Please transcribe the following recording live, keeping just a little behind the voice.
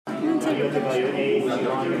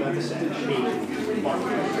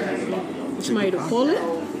Somebody to call it?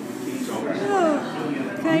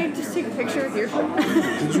 Can I just take a picture of your phone?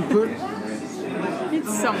 Did you put?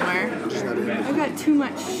 It's somewhere. I've got too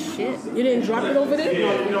much shit. You didn't drop it over there?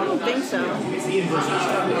 I don't think so. It's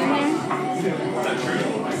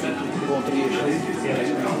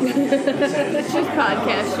just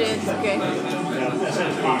podcast shit. It's okay.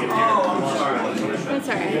 That's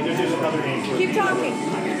alright. Keep talking.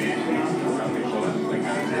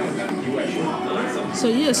 So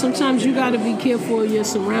yeah, sometimes you gotta be careful of your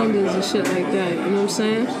surroundings and shit like that. You know what I'm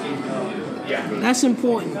saying? That's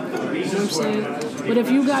important. You know what I'm saying? But if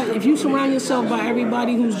you surround yourself by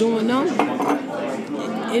everybody who's doing them,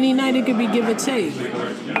 any night it could be give or take.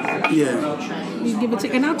 Yeah. You give or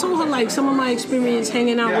take. And I told her like some of my experience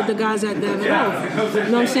hanging out with the guys at Davidoff. You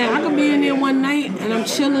know what I'm saying? I could be in there one night and I'm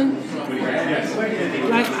chilling.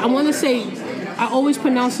 Like I want to say, I always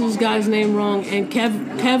pronounce this guy's name wrong, and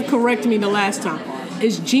Kev corrected me the last time.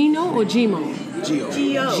 Is Gino or Gmo?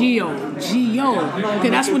 Gio. Okay,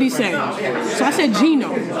 that's what he said. So I said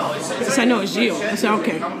Gino. He said, no, it's Gio. I said,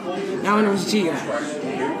 okay. Now I know it's Gio.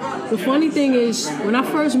 The funny thing is, when I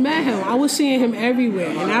first met him, I was seeing him everywhere.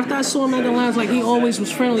 And after I saw him at the lounge, like, he always was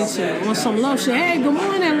friendly to me. On some love shit, hey, good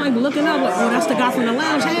morning. I'm like looking up, like, oh, that's the guy from the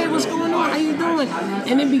lounge. Hey, what's going on? How you doing?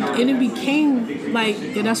 And it became like,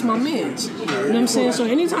 yeah, that's my man's. You know what I'm saying? So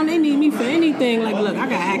anytime they need me for anything, like, look, I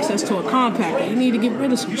got access to a compactor. You need to get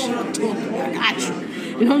rid of some shit. I got you.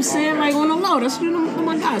 You know what I'm saying? Like, on the low, that's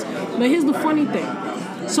my guys. But here's the funny thing.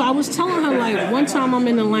 So I was telling her, like, one time I'm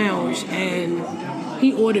in the lounge and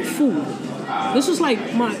he ordered food. This was like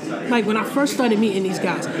when I first started meeting these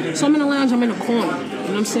guys. So I'm in the lounge, I'm in a corner. You know what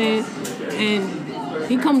I'm saying? And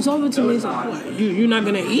he comes over to me, he's like, what, you're not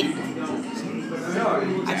gonna eat?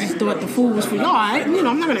 I just thought the food was for y'all. I'm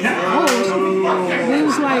not gonna eat hoes. He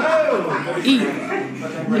was like, eat. You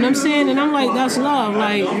know what I'm saying? And I'm like, that's love.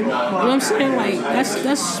 Like, you know what I'm saying? Like,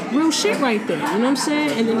 that's real shit right there. You know what I'm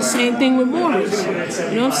saying? And then the same thing with Morris. You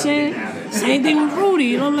know what I'm saying? Same thing with Rudy.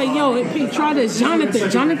 You know, I'm like, yo, hey, try this.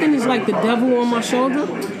 Jonathan is like the devil on my shoulder.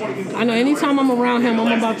 I know anytime I'm around him,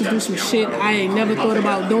 I'm about to do some shit I ain't never thought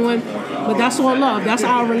about doing. But that's all love. That's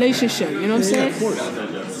our relationship. You know what I'm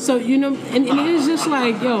saying? So, you know, and it is just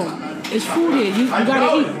like, yo, it's food here. You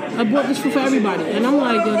gotta eat. I bought this food for everybody. And I'm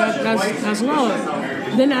like, yo, that's love.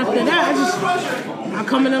 Then after that, I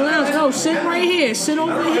come in the lounge, yo, sit right here, sit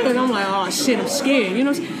over here. And I'm like, oh, shit, I'm scared. You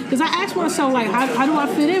know, because I ask myself, like, how do I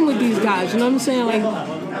fit in with these guys? You know what I'm saying? Like,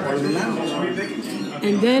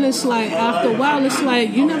 and then it's like, after a while, it's like,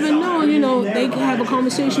 you never know, you know, they can have a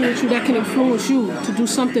conversation with you that can influence you to do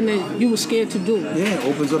something that you were scared to do. Yeah, it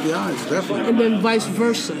opens up your eyes, definitely. And then vice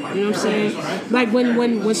versa, you know what I'm saying? Like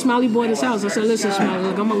when Smiley bought his house, I said, listen, Smiley,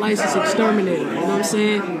 look, I'm a licensed exterminator, you know what I'm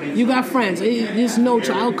saying? You got friends, there's no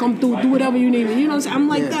charge, I'll come through, do whatever you need, you know what I'm saying? I'm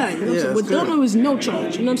like that, you know what I'm saying? With them, it was no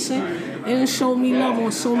charge, you know what I'm saying? And it showed me love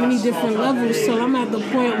on so many different levels till I'm at the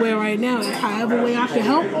point where right now, if however way I can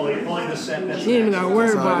help, you ain't even got to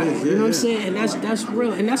worry about it. You know what I'm saying? And that's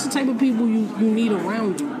real. And that's the type of people you need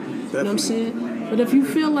around you. Definitely. You know what I'm saying? But if you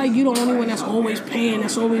feel like you're the only one that's always paying,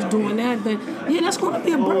 that's always doing that, then yeah, that's going to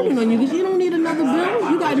be a burden on you because you don't need another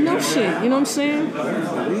bill. You got no shit. You know what I'm saying?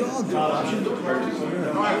 We all do.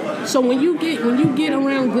 So when you get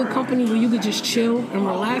around good company where you could just chill and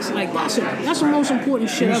relax, like that's the most important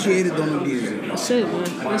shit ever. Appreciate it, don't abuse it. That's it,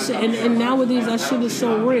 man. That's it. And nowadays that shit is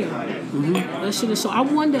so real. Mm-hmm. That shit is so. I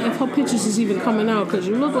wonder if her pictures is even coming out because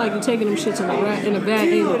you look like you're taking them shits in a bad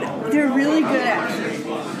angle. They're really good, actually.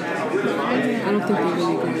 I don't think they're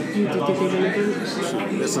really good. You think they're really good?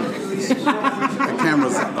 Listen, that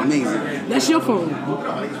camera's amazing. That's your phone.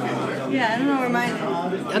 Yeah, I don't know where mine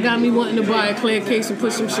is. That got me wanting to buy a clear case and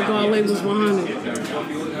put some cigar labels behind it.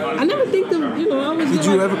 I never think that, you know, I was. Did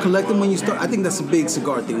you ever collect them when you start? I think that's a big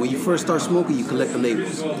cigar thing. When you first start smoking, you collect the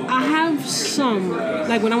labels. I have some.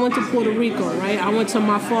 Like when I went to Puerto Rico, right? I went to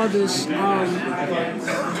my father's,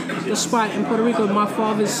 the spot in Puerto Rico, my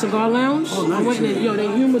father's cigar lounge. Oh, nice. I went in,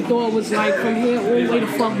 the humidor was like from here all the way the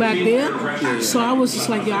fuck back there. Yeah. So I was just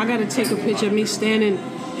like, I gotta take a picture of me standing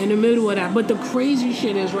in the middle of that. But the crazy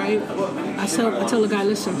shit is, right, I tell the guy,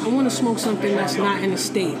 listen, I want to smoke something that's not in the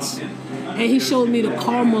States. And he showed me the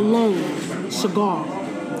Karl Malone cigar.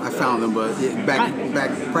 I found them, but back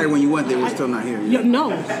probably when you went, they were still not here. Yeah,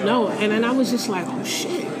 no. And then I was just like, oh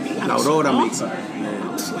shit. No, that makes sense.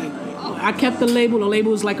 I was like, I kept the label. The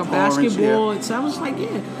label was like a basketball. Orange, yeah. So I was like,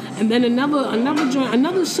 yeah. And then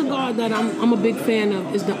another cigar that I'm a big fan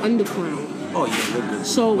of is the Underground. Oh yeah, they're good.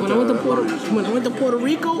 So when I went to Puerto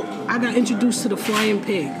Rico, I got introduced to the Flying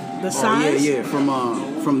Pig. The size. Oh yeah, from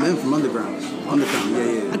Underground. Undertown,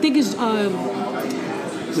 yeah. I think it's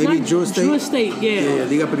Maybe Drew Estate? Drew Estate, yeah. Yeah,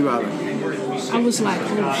 Liga Privada. I was like,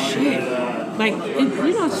 oh shit. Like,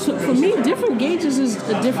 for me, different gauges is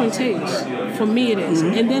a different taste. For me, it is.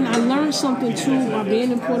 And then I learned something too by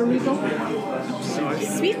being in Puerto Rico.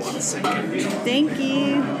 Sweet. Thank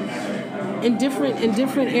you. In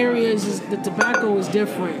different areas, the tobacco is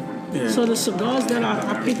different. Yeah. So the cigars that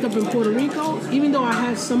I picked up in Puerto Rico, even though I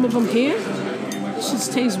had some of them here, it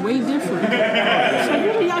just tastes way different. It's like,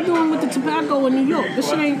 what are y'all doing with the tobacco in New York? This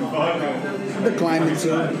shit ain't. The climate too,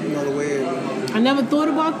 the way. I never thought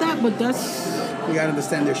about that, but that's. You gotta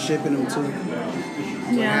understand they're shipping them too.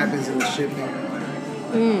 What happens in the shipping.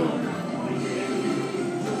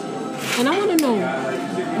 And I want to know.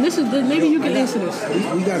 And this is maybe you can answer this.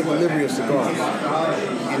 We got a delivery of cigars,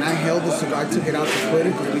 and I held the cigar. I took it out to put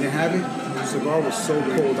it because we didn't have it. The cigar was so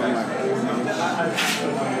cold. I'm like,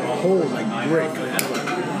 cold like brick.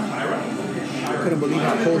 I couldn't believe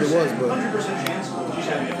how cold it was, but. I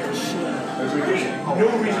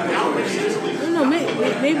don't know.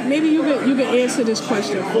 Maybe you can answer this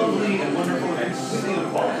question for me.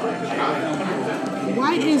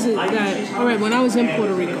 Why is it that, all right, when I was in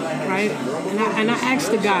Puerto Rico, right, and I asked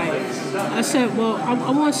the guy, I said, well,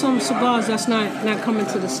 I want some cigars that's not coming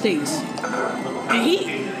to the States. And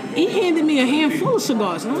he handed me a handful of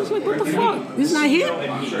cigars. And I was like, what the fuck? It's not here?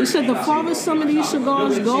 He said the farthest some of these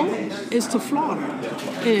cigars go is to Florida.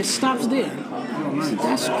 And it stops there. I said,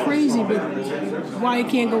 that's crazy, but why it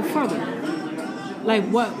can't go further? Like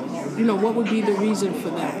what would be the reason for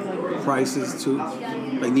that? Prices too.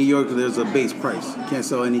 Like New York, there's a base price. You can't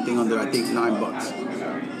sell anything under, I think,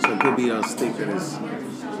 $9. So it could be a state that is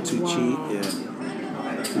too cheap.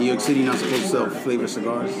 Yeah. New York City not supposed to sell flavor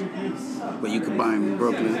cigars, but you could buy them in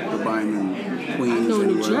Brooklyn, you could buy them in Queens. No, New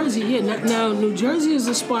anywhere. Jersey, yeah. Now, New Jersey is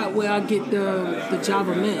the spot where I get the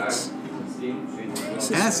Java Mints.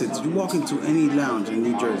 Acids. You walk into any lounge in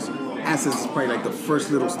New Jersey, Acids is probably like the first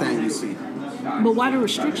little stand you see. But why the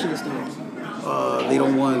restrictions, though? They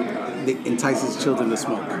don't want, it entices children to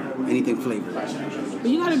smoke anything flavored. But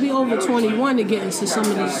you got to be over 21 to get into some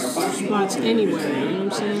of these spots anyway. You know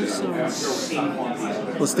what I'm saying? So.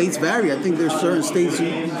 Well, states vary. I think there's certain states you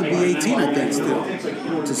could be 18, I think, still,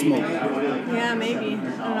 to smoke. Yeah, maybe. I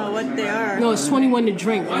don't know what they are. No, it's 21 to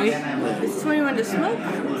drink, right? It's 21 to smoke.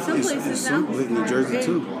 Some places now. New Jersey,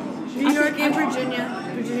 too. New York and Virginia.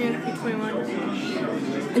 Virginia,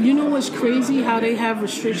 21. You know what's crazy? How they have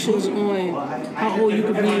restrictions on how old you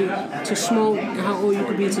could be to smoke and how old you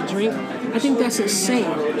could be to drink. I think that's insane.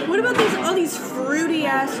 What about all these fruity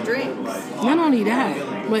ass drinks? Not only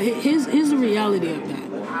that, but here's the reality of that.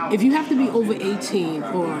 If you have to be over 18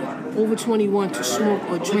 or over 21 to smoke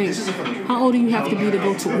or drink, how old do you have to be to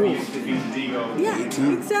go to war? Yeah,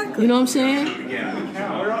 exactly. You know what I'm saying?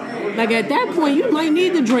 Like at that point, you might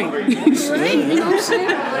need to drink. You know what I'm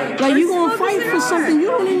saying? Like you're gonna fight for something you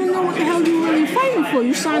don't even know what the hell you really fighting for.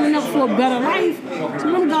 You signing up for a better life.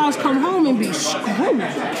 So them guys come home and be screwed.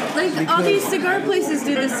 Like all these cigar places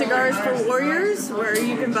do the cigars for warriors, where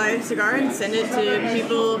you can buy a cigar and send it to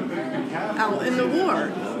people out in the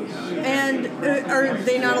war. And are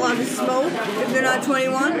they not allowed to smoke if they're not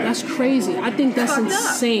 21? That's crazy. I think that's Fucked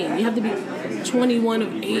insane. You have to be 21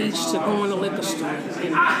 of age to go in a liquor store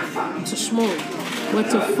and to smoke. But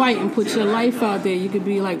to fight and put your life out there, you could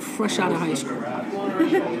be like fresh out of high school.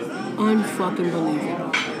 Unfucking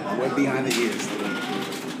believable. Way behind the ears.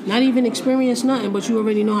 Not even experience nothing, but you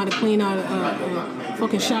already know how to clean out a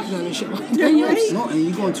fucking shotgun and shit like that. No, and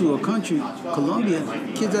you go into a country, Colombia,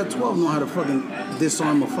 kids at 12 know how to fucking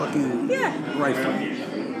disarm a fucking rifle.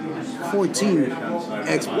 14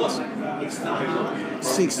 experts.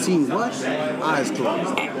 16 what? Eyes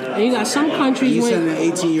closed. And you got some countries You where send an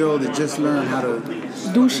 18-year-old to just learn how to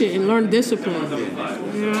do shit and learn discipline.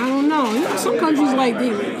 Yeah, I don't know. You know, some countries like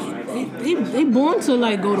they born to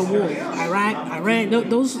like go to war. Iraq,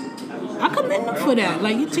 those. I commend them for that.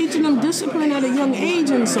 Like, you're teaching them discipline at a young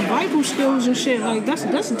age and survival skills and shit. Like,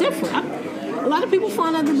 that's different. A lot of people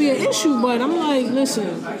find that to be an issue, but I'm like,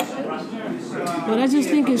 listen. But I just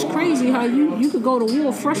think it's crazy how you could go to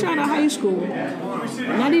war fresh out of high school,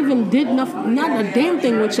 not even did nothing, not a damn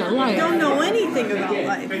thing with your life. Don't know anything about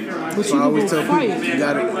life. But So I you always can tell go people,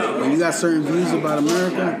 fight. when you got certain views about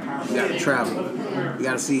America, you gotta travel. You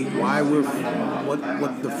gotta see why what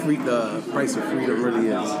the price of freedom really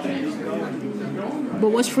is. But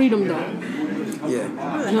what's freedom though? Yeah. You know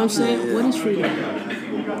what I'm saying? Yeah. What is freedom?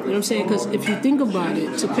 You know what I'm saying? Because if you think about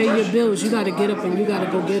it, to pay your bills, you got to get up and you got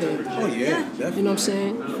to go get it. Oh yeah, definitely. You know what I'm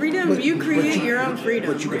saying? Freedom, you create your own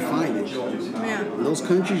freedom. But you can find it. Yeah. In those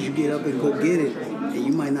countries, you get up and go get it, and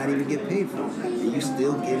you might not even get paid for it, and you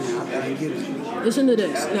still get out there and get it. Listen to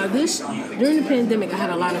this. Now during the pandemic, I had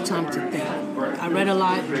a lot of time to think. I read a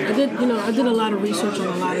lot. I did a lot of research on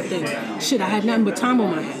a lot of things. Shit, I had nothing but time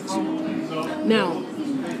on my hands. Now,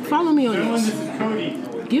 follow me on this.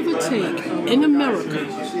 Give or take, in America,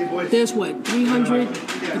 there's what,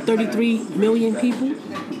 333 million people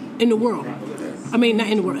in the world. I mean, not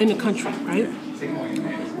in the world, in the country, right?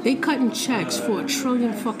 They cutting checks for $1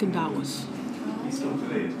 trillion fucking dollars.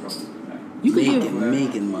 You can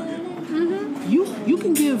making money. You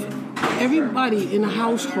can give everybody in a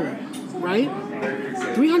household, right?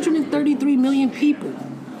 333 million people.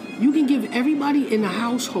 You can give everybody in a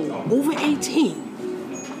household over 18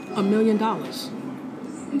 $1 million.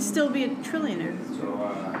 And still be a trillionaire.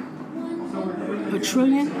 $1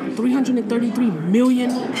 trillion, 333 million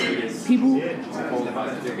people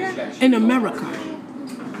in America.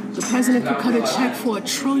 The president could cut a check for $1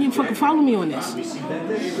 trillion. Fucking follow me on this.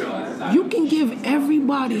 You can give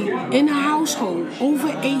everybody in a household over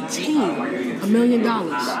 18 $1 million.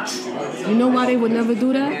 You know why they would never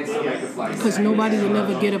do that? Because nobody would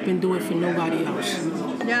never get up and do it for nobody else.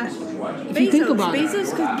 Yeah. If you think about it.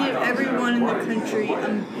 Bezos could give everyone in the country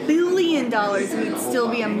 $1 billion and he'd still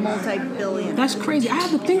be a multi-billion. That's crazy. I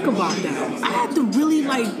had to think about that. I had to really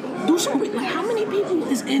do some, how many people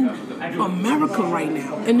is in America right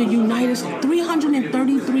now? In the United States,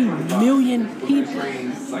 333 million people.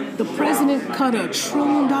 The president cut $1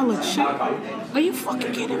 trillion check. Are you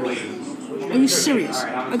fucking kidding me? Are you serious?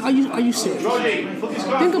 Like, are you serious?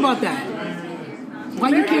 Think about that. Why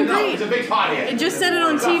American you can't? greed. It just said it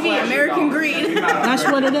on TV. American greed. That's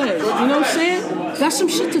what it is. You know what I'm saying? That's some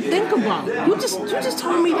shit to think about. You just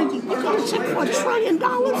told me that you got a check for $1 trillion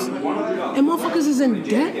and motherfuckers is in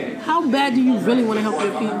debt. How bad do you really want to help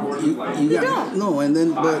your people? You don't. No, and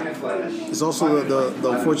then but it's also the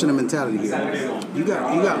unfortunate mentality here. You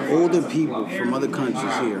got older people from other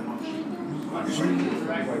countries here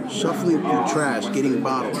shuffling through trash, getting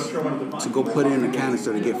bottles to go put it in a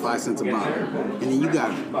canister to get 5 cents a bottle. And then you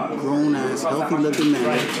got grown-ass, healthy-looking men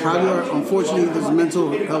that probably are, unfortunately, there's a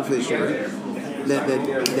mental health issue, right?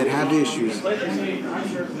 That have issues,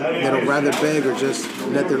 that'll rather beg or just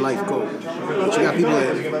let their life go. But you got people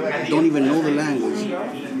that don't even know the language,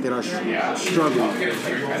 that are struggling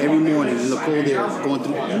every morning in the cold air, going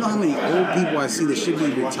through. You know how many old people I see that should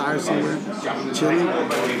be retired somewhere, chilling,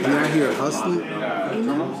 and they're out here hustling?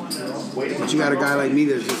 But you got a guy like me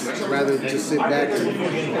that's just rather just sit back and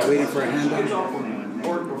waiting for a handout.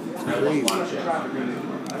 Crazy.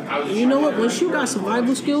 You know what? Once you got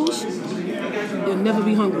survival skills, you'll never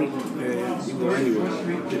be hungry. Yeah, you go anywhere.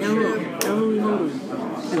 Never be hungry.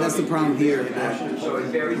 And that's the problem here, that we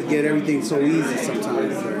get everything so easy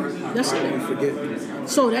sometimes. That's it. We forget.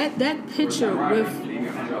 So that picture with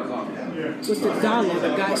the dollar,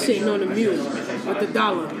 the guy sitting on the mule with the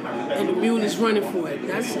dollar, and the mule is running for it.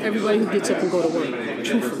 That's everybody who gets up and go to work.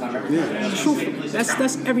 Truthfully. Yeah. Truthfully.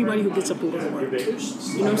 That's everybody who gets up and go to work. You know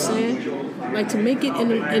what I'm saying? Like, to make it in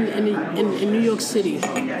New York City,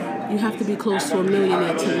 you have to be close to $1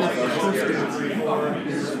 millionaire to live comfortably.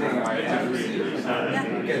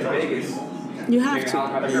 You have to.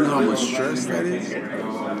 You know how much stress that is?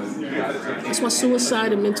 That's why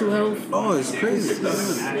suicide and mental health. Oh, it's crazy.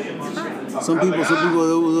 Some people, there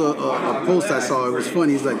was a post I saw, it was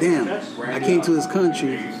funny. He's like, damn, I came to this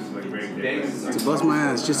country to bust my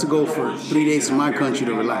ass just to go for 3 days to my country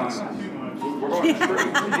to relax. To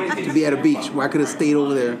be at a beach where I could have stayed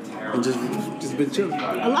over there and just been chilling.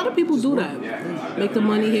 A lot of people do that. Make the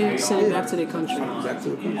money here, send it back to their country. Back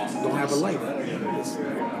to the country. Don't have a life.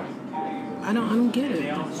 I don't get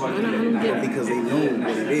it. I don't get it. Because they know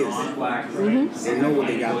what it is. Mm-hmm. They know what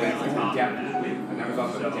they got back home.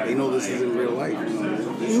 They know this isn't real life.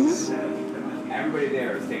 Mm-hmm.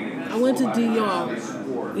 I went to DR.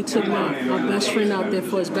 We took my best friend out there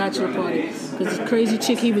for his bachelor party. Because this crazy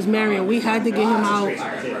chick he was marrying, we had to get him out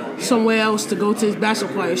somewhere else to go to his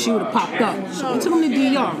bachelor party. She would have popped up. So we took him to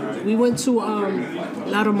DR. We went to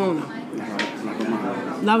La Ramona.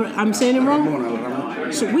 I'm saying it wrong?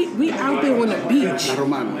 So we out there on the beach.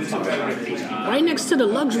 Right next to the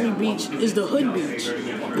luxury beach is the hood beach.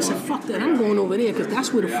 I said, fuck that, I'm going over there because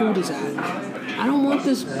that's where the food is at. I don't want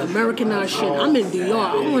this Americanized shit. I'm in DR.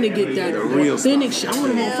 I want to get that authentic shit. I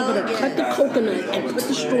want a motherfucker to cut the coconut and put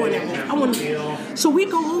the straw in it. So we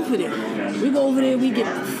go over there. We get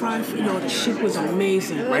the fried food. Yo, the shit was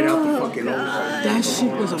amazing. Right out the fucking ocean. That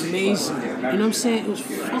shit was amazing. You know what I'm saying? It was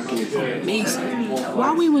fucking amazing.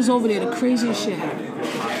 While we was over there, the craziest shit happened.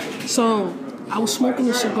 So I was smoking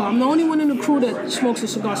a cigar. I'm the only one in the crew that smokes a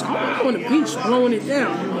cigar. So I'm on the beach blowing it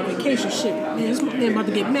down on vacation shit. Man, this man about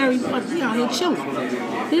to get married, but we out here chilling.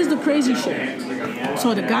 Here's the crazy shit.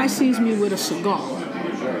 So the guy sees me with a cigar,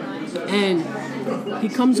 and he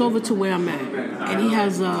comes over to where I'm at, and he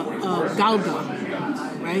has a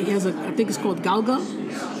Galga, right? He has I think it's called Galga,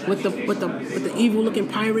 with the evil looking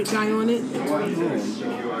pirate guy on it.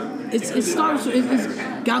 It starts with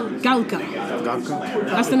Galka. Galka?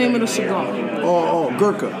 That's the name of the cigar. Oh,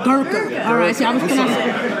 Gurkha. Gurkha. All right. See, I was pronouncing.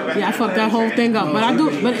 Yeah, I fucked that whole thing up. But I do.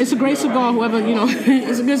 But it's a great cigar. Whoever,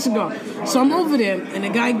 it's a good cigar. So I'm over there, and the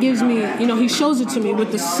guy gives me, he shows it to me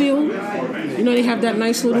with the seal. They have that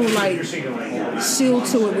nice little like seal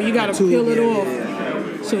to it where you gotta peel it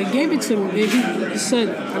off. So he gave it to me, and he said,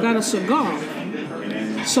 "I got a cigar."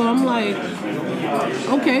 So I'm like,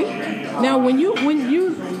 okay. Now when you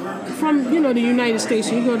from the United States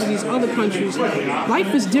and you go to these other countries,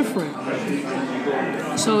 life is different.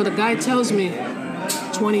 So the guy tells me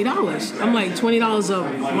 $20. I'm like, $20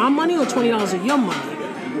 of my money or $20 of your money?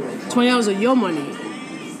 $20 of your money.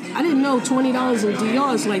 I didn't know $20 in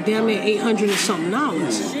DR is like damn near $800 and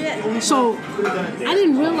something. So I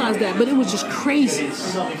didn't realize that, but it was just crazy.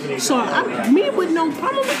 So me with no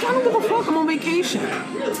problem, I don't give a fuck. I'm on vacation.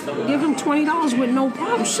 Give him $20 with no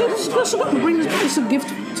problem. Shit, it's good. I'm gonna bring this back. It's a gift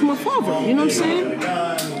to my father. You know what I'm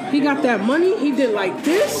saying? He got that money. He did like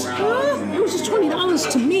this. It was just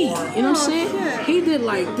 $20 to me. You know what I'm saying? He did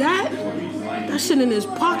like that. That shit in his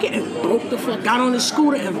pocket and broke the fuck. Got on his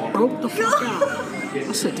scooter and broke the fuck out.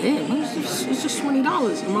 I said, damn, it's just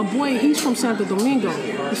 $20. And my boy, he's from Santo Domingo.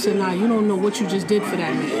 He said, nah, you don't know what you just did for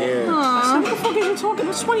that man. Yeah. I said, what the fuck are you talking?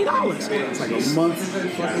 It's $20. It's like a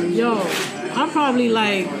month. Yo, I probably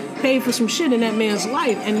paid for some shit in that man's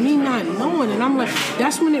life and me not knowing. And I'm like,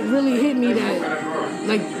 that's when it really hit me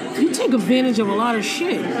that, you take advantage of a lot of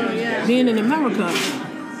shit being in America.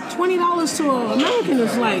 $20 to an American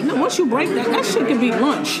is no, once you break that shit can be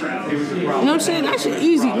lunch. You know what I'm saying? That shit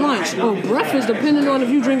easy lunch or breakfast, depending on if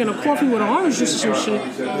you drinking a coffee with an orange juice or some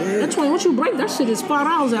shit. That 20, once you break that shit is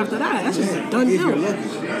 $5 after that. That's just a done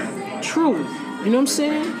deal. True. You know what I'm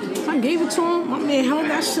saying? I gave it to him. My man held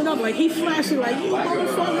that shit up he flashed it you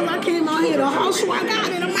motherfuckers, I came out here to hustle, I got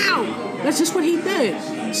it, I'm out. That's just what he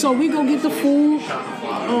did. So we go get the food.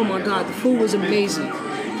 Oh my God, the food was amazing.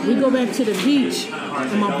 We go back to the beach,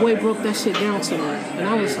 and my boy broke that shit down to me. And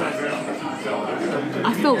I was like,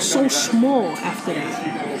 I felt so small after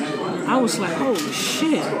that. I was like, holy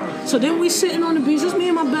shit. So then we sitting on the beach, it's me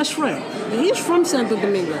and my best friend. And he's from Santo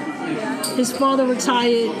Domingo. His father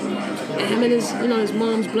retired, and him and his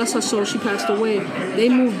mom's, bless her soul, she passed away. They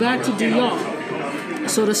moved back to DR.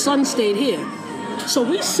 So the son stayed here. So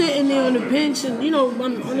we sitting there on the bench and,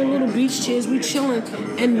 on the little beach chairs, we chilling.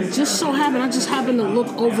 And just so happened, I just happened to look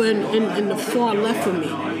over in the far left of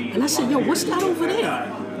me. And I said, yo, what's that over there?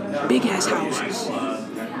 Big ass houses.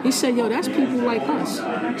 He said, yo, that's people like us.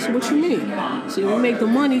 So what you mean? So we make the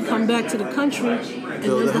money, come back to the country, and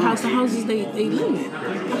there's the houses they live in.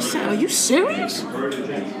 I said, are you serious?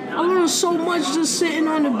 I learned so much just sitting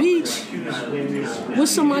on the beach with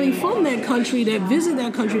somebody from that country that visit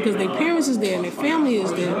that country because their parents is there and their family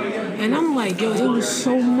is there. And I'm like, yo, it was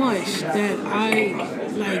so much that I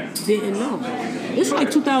didn't know. It's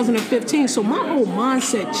 2015, so my whole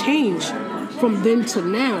mindset changed from then to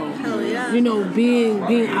now. Hell yeah.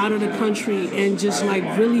 Being out of the country and just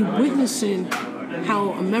really witnessing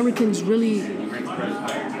how Americans really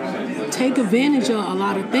take advantage of a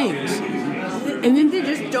lot of things. And then they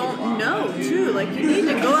just don't know, too. You need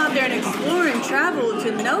to go out there and explore and travel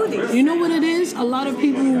to know these. You know what it is? A lot of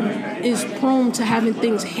people is prone to having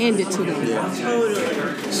things handed to them. Yeah.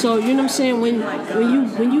 Totally. So, you know what I'm saying?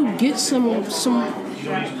 When you get somewhere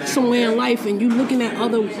in life and you looking at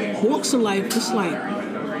other walks of life, it's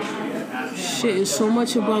shit, it's so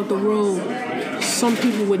much about the world some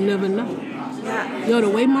people would never know. Yeah. Yo, the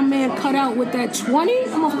way my man cut out with that 20, I'm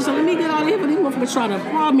motherfucker said, let me get out of here, but these motherfuckers try to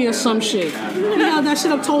rob me or some shit. He held that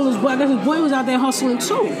shit up, told his boy, I guess his boy was out there hustling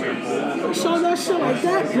too. He saw that shit like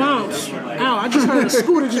that, bounce. Ow, I just heard a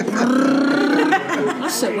scooter just I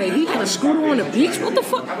said, wait, he had a scooter on the beach? What the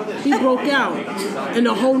fuck? He broke out in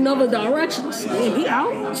a whole nother direction. I said, damn, he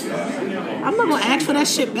out? I'm not gonna ask for that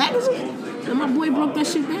shit back, is it? And my boy broke that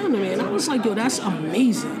shit down to me, and I was like, yo, that's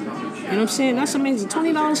amazing. You know what I'm saying? That's amazing.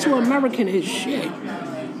 $20 to an American is shit.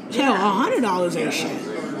 Hell, $100 ain't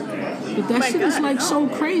shit. But that shit is so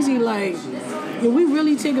crazy. We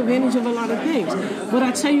really take advantage of a lot of things. But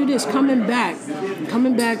I tell you this, coming back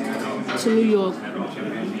to New York,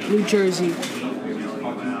 New Jersey,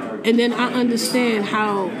 and then I understand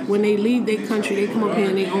how when they leave their country, they come up here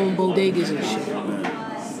and they own bodegas and shit.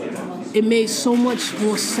 It made so much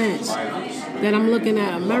more sense that I'm looking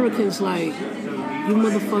at Americans you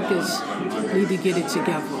motherfuckers need to get it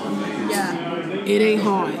together. Yeah. It ain't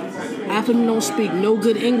hard. Half of them don't speak no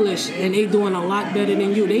good English, and they doing a lot better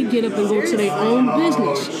than you. They get up and go to their own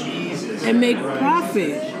business and make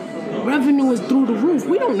profit. Revenue is through the roof.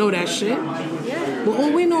 We don't know that shit. But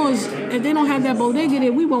all we know is if they don't have that bodega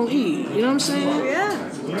there, we won't eat. You know what I'm saying?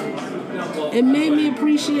 Yeah. It made me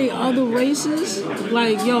appreciate other races.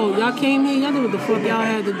 Like, yo, y'all came here, y'all did what the fuck y'all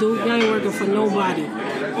had to do. Y'all ain't working for nobody.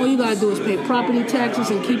 All you gotta do is pay property taxes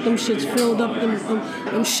and keep them shits filled up,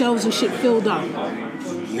 them shelves and shit filled up.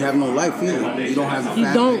 You have no life either. You don't have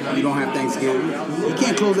family. You don't have Thanksgiving. You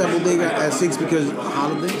can't close that bodega at 6 because of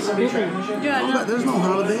holidays. Yeah, no. There's no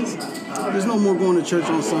holidays. There's no more going to church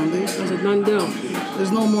on Sundays. It's a done deal.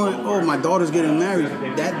 There's no more, oh, my daughter's getting married.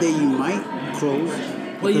 That day you might close.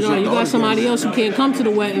 Well, you know, you got somebody else who can't come to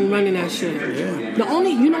the wedding running that shit. Yeah. The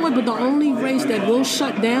only race that will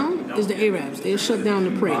shut down is the Arabs. They'll shut down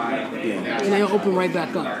the parade. Yeah. And they'll open right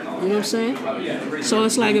back up. You know what I'm saying? So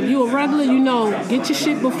it's like if you a regular, you know, get your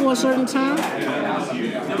shit before a certain time.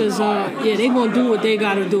 Because, they going to do what they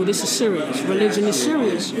got to do. This is serious. Religion is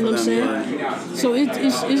serious. You know what I'm saying? So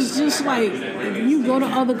it's just like if you go to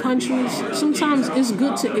other countries, sometimes it's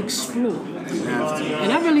good to explore. You have to.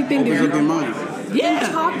 And I really think Open up your mind. yeah.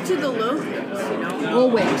 Talk to the locals, you know.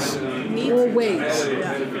 Always.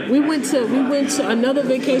 We went to another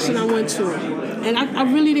vacation I went to, and I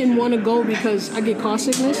really didn't want to go because I get car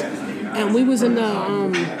sickness, and we was in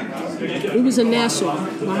Nassau,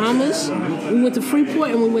 Bahamas. We went to Freeport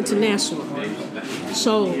and we went to Nassau.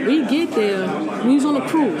 So we get there, we was on a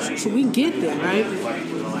cruise, so we get there, right?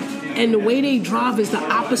 And the way they drive is the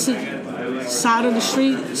opposite side of the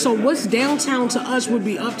street. So what's downtown to us would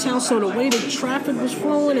be uptown. So the way the traffic was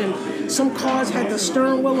flowing and some cars had the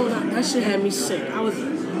steering wheel on, that shit had me sick. I was,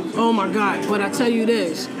 oh my God. But I tell you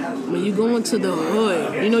this, when you go into the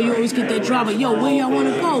hood, you know, you always get that driver, yo, where y'all want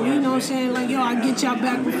to go? You know what I'm saying? Like, yo, I get y'all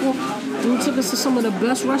back before. When you took us to some of the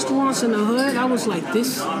best restaurants in the hood, I was like,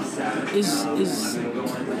 this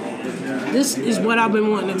is what I've been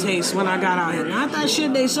wanting to taste when I got out here. Not that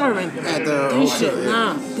shit they serving. At the this hotel, shit, yeah.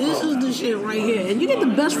 nah. This is the shit right here. And you get the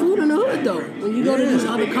best food in the hood, though. When you go to these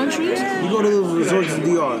other countries. You go to those resorts in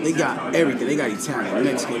DR, they got everything. They got Italian,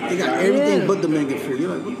 Mexican. They got everything but Dominican food.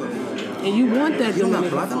 You're like, what the fuck? And you want that You don't got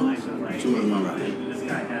Dominican plata? food. What you mean by that?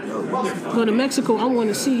 Go to Mexico, I want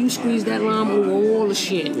to see you squeeze that lime over all the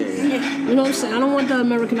shit. Yeah. You know what I'm saying? I don't want the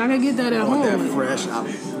American. I gotta get that at I want home. that fresh,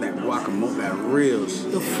 that guacamole, that reals.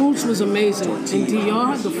 The fruits was amazing. In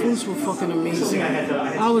DR, the fruits were fucking amazing.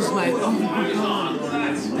 I was like, oh my God.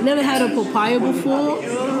 I never had a papaya before.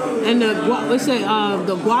 And the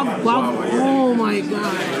guava, oh my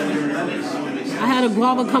God. I had a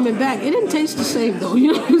guava coming back. It didn't taste the same though,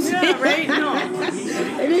 you know what I'm saying? Yeah, right? No.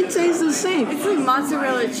 It didn't taste the same. It's like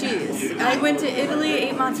mozzarella cheese. I went to Italy,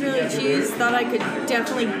 ate mozzarella cheese, thought I could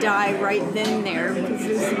definitely die right then and there because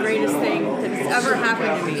it was the greatest thing that's ever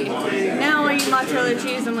happened to me. Now I eat mozzarella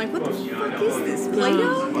cheese, I'm like, what the fuck is this?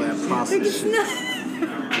 Play-Doh? Oh, that pasta Like, it's shit. not.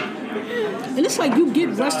 And it's like you get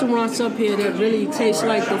restaurants up here that really taste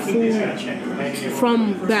like the food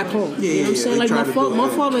from back home. Yeah, you know what I'm saying? they Like try to do my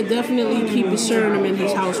it. father definitely keep a Suriname in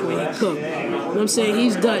his house when he cook. You know what I'm saying?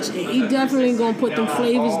 He's Dutch. And he definitely gonna put them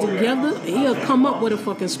flavors together. And he'll come up with a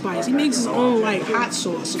fucking spice. He makes his own like hot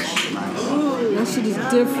sauce and shit. Ooh, that shit is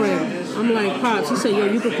different. I'm like, Pops, he said, yo,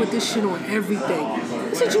 you can put this shit on everything.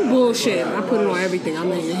 I said, you bullshit. I put it on everything. I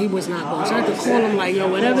mean, he was not going. So I had to call him like, yo,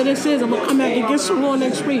 whatever this is, I'm going to come back and get some more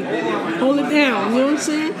next week. Hold it down. You know what I'm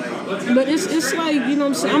saying? But it's like, you know what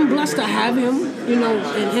I'm saying? I'm blessed to have him, you know,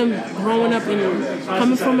 and him growing up and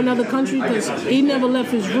coming from another country because he never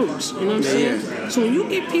left his roots. You know what I'm saying? So when you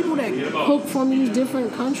get people that cook from these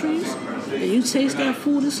different countries and you taste that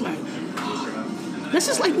food, it's like, this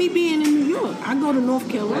is like me being in New York. I go to North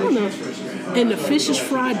Carolina and the fish is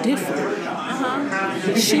fried different.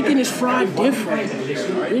 The chicken is fried different.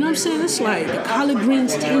 You know what I'm saying? It's like the collard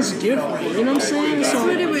greens taste different. You know what I'm saying? That's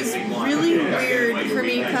what it was really weird for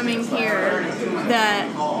me coming here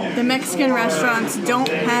that the Mexican restaurants don't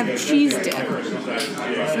have cheese dip.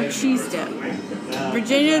 There's no cheese dip.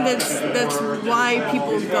 Virginia, that's why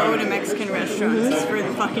people go to Mexican restaurants is for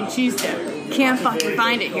the fucking cheese dip. Can't fucking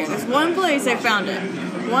find it here. There's one place I found it.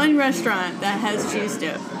 One restaurant that has cheese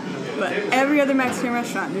dip. But every other Mexican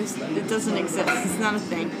restaurant, it doesn't exist. It's not a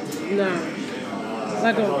thing. No.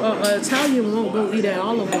 Like a Italian won't go eat at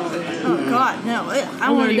Olive Garden. Oh God, no! I I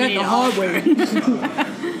won't learned even that eat the hard way.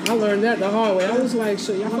 I learned that the hard way. I was like,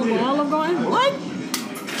 so y'all fuck with Olive Garden? What?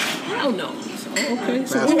 Hell no. So, okay,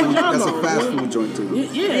 so Fast where would food, y'all that's go? a fast food joint too.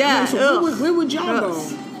 Yeah. So where would y'all go?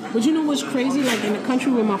 But you know what's crazy? Like in the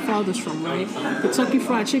country where my father's from, right? Kentucky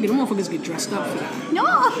Fried Chicken, the motherfuckers get dressed up for that. No,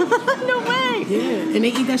 no way. Yeah, and they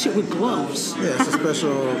eat that shit with gloves. Yeah, it's a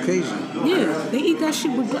special occasion. Yeah, they eat that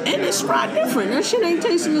shit with gloves. And it's fried different. That shit ain't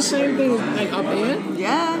tasting the same thing like up there.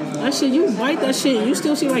 Yeah. That shit, you bite that shit and you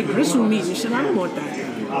still see like gristle meat and shit. I don't want that.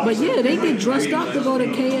 But yeah, they get dressed up to go to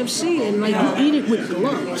KFC and like you eat it with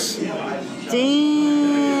gloves.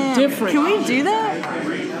 Damn. Different. Can we do that?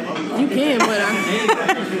 You can,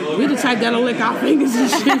 but we the type that'll lick our fingers and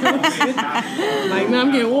shit. Like, man,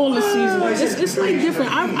 I'm getting all the seasons. It's like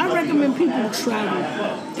different. I recommend people travel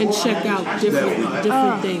and check out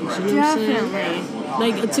different things. You know what I'm saying?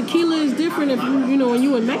 Definitely. Like, a tequila is different if you know, when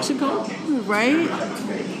you in Mexico. Right? You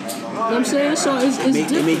know what I'm saying? So it's They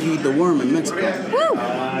different. make you eat the worm in Mexico. Woo!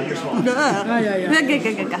 Yeah.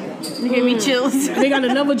 You gave me chills. They got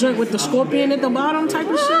another drink with the scorpion at the bottom type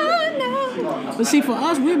of shit. Oh, no. But see, for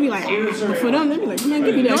us, we'd be like, but for them, they'd be like, man,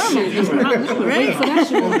 give me that shit. It's not, wait for that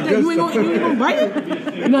shit. You ain't gonna bite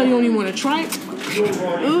it? You know, you don't even want to try it.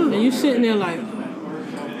 Ooh. And you sitting there like,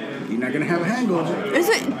 You're not gonna have a hangover. Is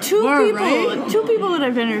it two people that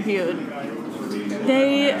I've interviewed?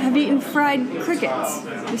 They have eaten fried crickets.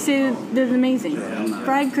 They say they're amazing.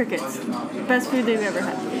 Fried crickets. Best food they've ever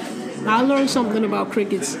had. I learned something about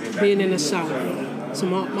crickets being in the South. So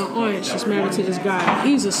my aunt, she's married to this guy.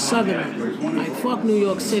 He's a Southerner. Like, fuck New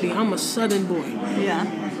York City. I'm a Southern boy. Yeah.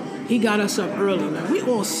 He got us up early, man. We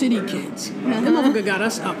all city kids. That motherfucker got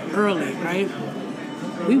us up early, right?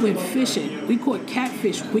 We went fishing. We caught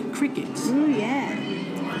catfish with crickets. Ooh, yeah.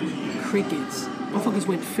 Crickets. Motherfuckers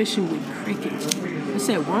went fishing with crickets. I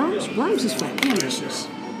said, worms? Worms is for amateurs.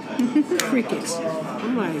 Crickets.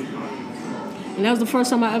 I'm like... And that was the first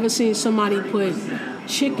time I ever seen somebody put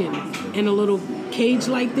chicken in a little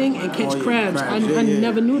cage-like thing and catch crabs. I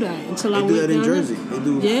never knew that until I went down They do that in there. Jersey. They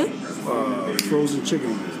do frozen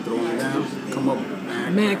chicken. Throw it down, come up.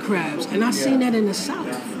 Mad crabs. And I seen that in the South.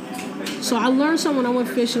 So I learned something when I went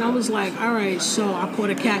fishing. I was like, all right, so I caught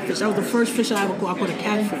a catfish. That was the first fish I ever caught. I caught a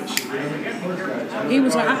catfish. He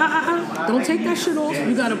was like, don't take that shit off.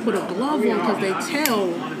 You got to put a glove on because they tell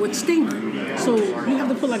with stinging. So you have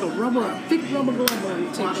to put like a thick rubber glove on to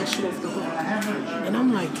take that shit off the hook. And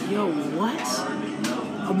I'm like, yo,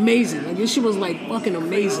 what? Amazing. Like, this shit was like fucking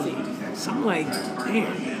amazing. So I'm like,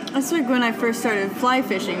 damn. That's like when I first started fly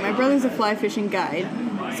fishing. My brother's a fly fishing guide.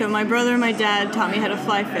 So my brother and my dad taught me how to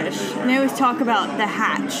fly fish. And they always talk about the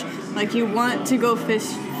hatch. Like, you want to go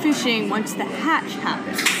fishing once the hatch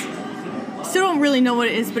happens. Still don't really know what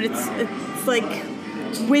it is, but it's like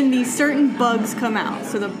when these certain bugs come out.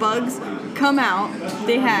 So the bugs come out,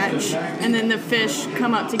 they hatch, and then the fish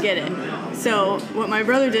come up to get it. So what my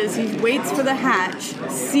brother does, he waits for the hatch,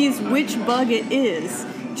 sees which bug it is,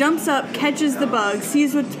 jumps up, catches the bug,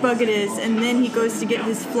 sees which bug it is, and then he goes to get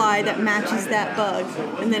his fly that matches that bug,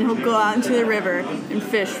 and then he'll go out into the river and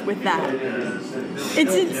fish with that.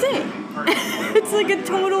 It's insane. It's like a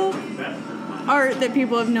total art that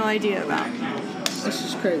people have no idea about. This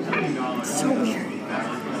is crazy. It's so weird.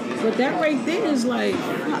 But that right there is like,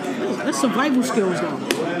 that's survival skills though.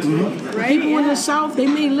 Mm-hmm. Right? People in the South, they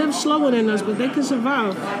may live slower than us, but they can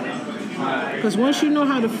survive. Because once you know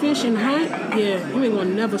how to fish and hunt, yeah, you ain't gonna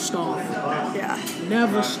never starve. Yeah.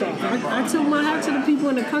 Never starve. I tip my hat to the people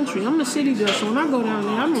in the country. I'm a city girl, so when I go down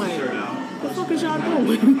there, I'm like, what the fuck is y'all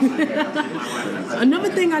doing? Another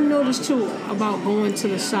thing I noticed too about going to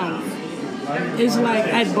the South is like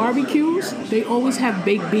at barbecues, they always have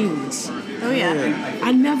baked beans. Oh, yeah.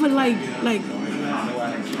 I never like,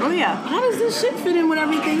 oh, yeah. how does this shit fit in with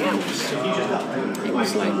everything else? It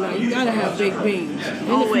was like, no, you gotta have baked beans. And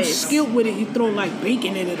Always. if you're skilled with it, you throw like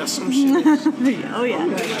bacon in it or some shit. Oh, yeah.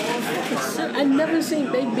 I never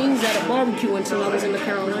seen baked beans at a barbecue until I was in the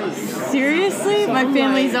Carolinas. Seriously? So My I'm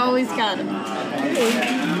family's like- always got them.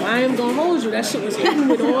 I am gonna hold you. That shit was hidden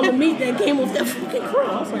with all the meat that came off that fucking crow.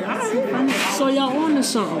 I was like, all right. So y'all on to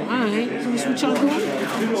something. All right. So that's what y'all doing?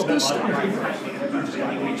 It's good stuff.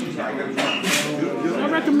 I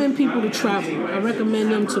recommend people to travel. I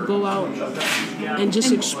recommend them to go out and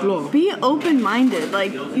just explore. Be open-minded.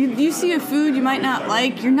 Like, you see a food you might not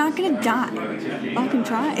like, you're not going to die. Fucking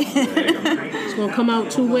try. It's gonna come out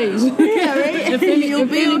two ways. Yeah, right? You'll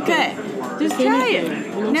be anything. okay. Just If try anything, it.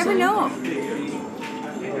 you know what You never I'm know.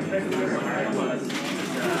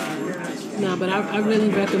 Nah, but I really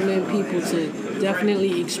recommend people to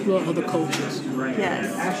definitely explore other cultures.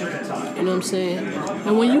 Yes. You know what I'm saying?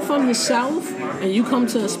 And when you from the South and you come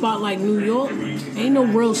to a spot like New York, ain't no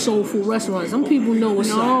real soul food restaurants. Some people know what's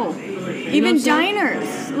No. up. Even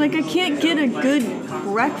diners. Like, I can't get a good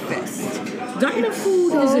breakfast. Diner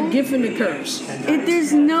food is a gift and a curse.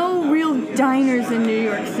 There's no real diners in New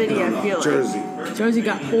York City, I feel like. Jersey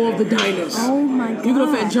got all the diners. Oh my god. You go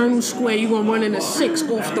up at Journal Square, you're going to run into 6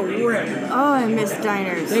 off the rip. Oh, I miss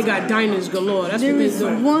diners. They got diners galore. That's There what they was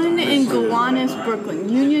do. one in Gowanus, Brooklyn,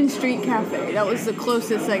 Union Street Cafe. That was the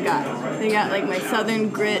closest I got. They got like my Southern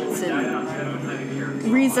grits and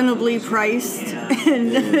reasonably priced.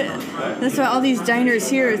 And that's why all these diners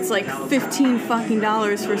here, it's like $15 fucking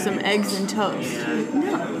for some eggs and toast.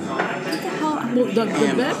 No. Well, the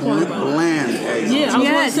bad part about it. Bland eggs. Yeah, I was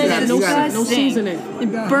going to say that. No disgusting. seasoning.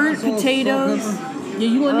 Burnt potatoes. Yeah,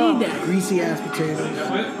 you going to need that. Greasy ass potatoes.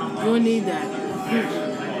 You going to need that.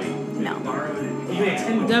 No.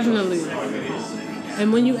 Definitely.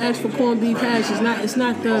 And when you ask for corned beef hash, it's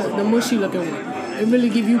not the mushy looking one. It really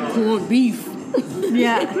give you corned beef.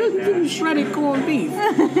 Yeah. It really give you shredded corned beef.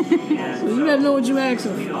 So you gotta know what you're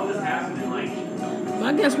asking for. But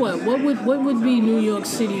I guess what would be New York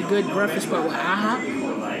City good breakfast spot with IHOP?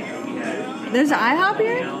 There's an IHOP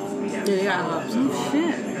here? Yeah, they got IHOPs. Oh,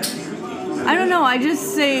 shit. I don't know. I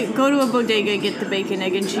just say go to a bodega, get the bacon,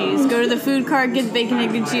 egg, and cheese. Go to the food cart, get the bacon,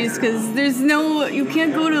 egg, and cheese. Because you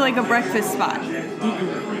can't go to like a breakfast spot.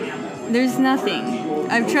 There's nothing.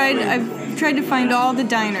 I've tried to find all the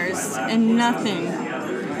diners and nothing.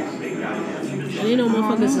 And you know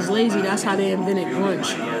motherfuckers is lazy. That's how they invented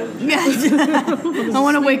brunch. Yes. I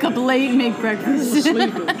want to wake up late and make breakfast.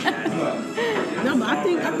 Sleeping. No, but I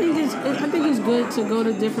think it's good to go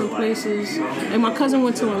to different places. And my cousin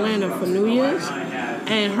went to Atlanta for New Year's,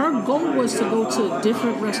 and her goal was to go to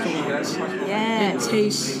different restaurants and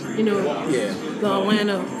taste, the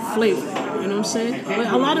Atlanta flavor. You know what I'm saying? But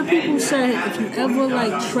a lot of people say if you ever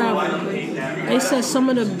travel, they said some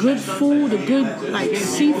of the good food, the good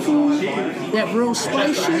seafood, that real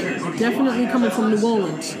spice shit, definitely coming from New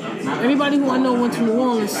Orleans. Everybody who I know went to New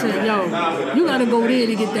Orleans said, yo, you gotta go there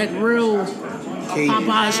to get that real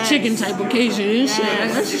Popeye's chicken type of Cajun and shit.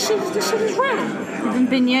 This shit is real. Even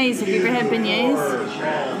beignets. Have you ever had beignets?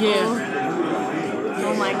 Yeah.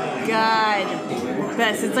 Oh my god.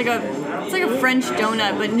 Best. It's like a French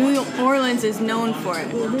donut, but New Orleans is known for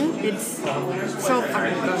it. It's so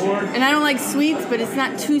fucking good. And I don't like sweets, but it's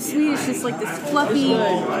not too sweet. It's just like this fluffy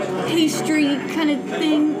pastry kind of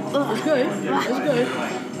thing. Ugh. It's good. It's good.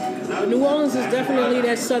 But New Orleans is definitely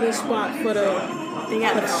that southern spot for the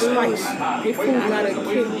spice. They food got a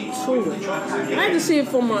kick to it. I had to see it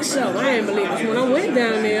for myself. I didn't believe it. When I went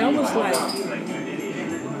down there, I was like,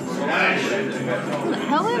 what the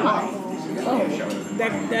hell am I? oh,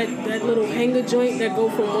 that little hanger joint that go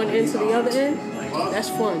from one end to the other end, that's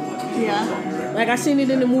fun. Yeah. Like I seen it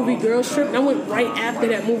in the movie Girls Trip, and I went right after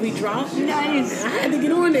that movie dropped. Nice. And I had to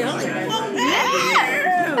get on there. I was like, fuck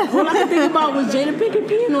yeah! All I could think about was Jada Pinkett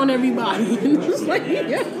peeing on everybody. It's like,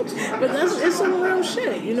 yeah. But it's some real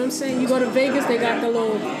shit. You know what I'm saying? You go to Vegas, they got the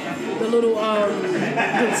little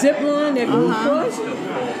the zip line that goes across.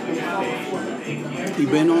 You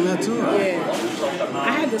been on that too? Yeah.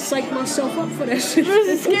 I had to psych myself up for that shit. Is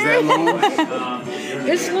it scary? Is that long?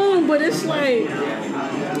 It's long, but it's like,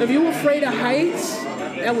 if you're afraid of heights,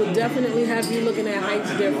 that would definitely have you looking at heights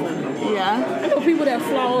different. Yeah. I know people that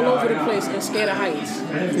fly all over the place and scared of heights.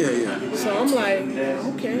 Yeah. So I'm like,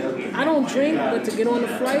 okay. I don't drink, but to get on the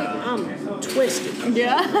flight, I'm twisted.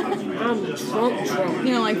 Yeah. I'm drunk.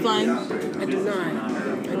 You don't like flying? I do not.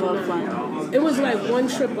 I love flying. It was like one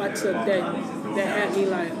trip I took that had me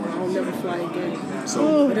like, I'll never fly again.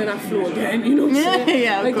 So, but then I flew again, you know what I'm saying?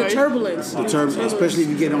 Yeah, of like course. the turbulence. Especially if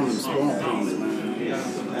you get on the small planes.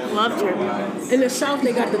 Love turbulence. In the South,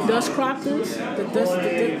 they got the dust croppers.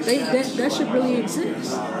 That should really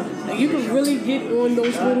exist. Like you can really get on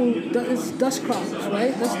those little dust croppers,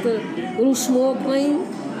 right? That's the little small plane.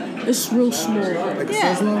 It's real small. Like a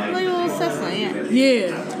Yeah, Cessna? like a little Cessna, yeah.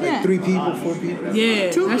 Yeah. Yeah. 3 people, 4 people?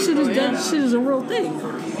 Yeah. Two That shit people, that shit is a real thing. You know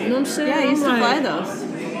what I'm saying? Yeah, I used to I'm fly like, those.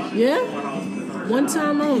 Yeah? One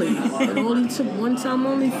time only. It only took one time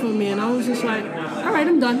only for me, and I was just like, all right,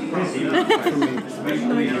 I'm done. Love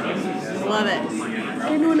it.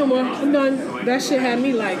 Can't do it no more. I'm done. That shit had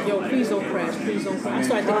me like, yo, please don't crash. Please don't crash. I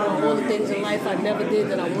started thinking about all the things in life I never did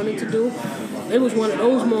that I wanted to do. It was one of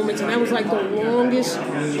those moments, and that was like the longest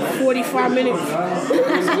 45 minutes.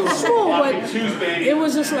 It's small, but it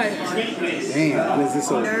was just like, Damn, was this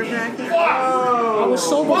so? Nerve-wracking. I was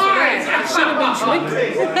sober for that. I should have been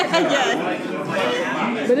drinking.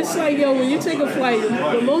 Yeah. But it's like, yo, when you take a flight,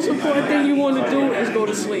 the most important thing you want to do is go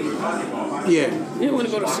to sleep. Yeah, You want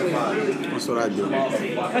to go to sleep. that's what I do.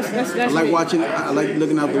 That's I like me. watching. I like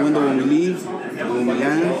looking out the window when we leave, when we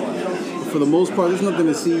land. for the most part, there's nothing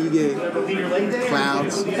to see. You get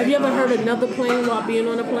clouds. Have you ever heard another plane while being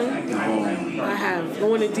on a plane? No. I have.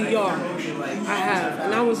 Going to DR. I have.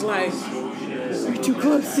 And I was like, You're too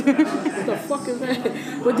close. what the fuck is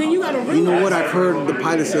that? But then you gotta realize. You know what? I've heard the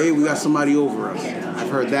pilot say, "Hey, we got somebody over us." I've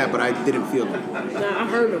heard that, but I didn't feel it. Nah, I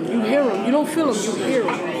heard them. You hear them. You don't feel them. You hear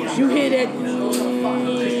them. You hear that.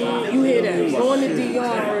 You hear that. Going to DR,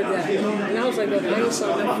 I heard that. And I was like, look, I ain't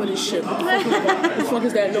signed up for this shit. What the fuck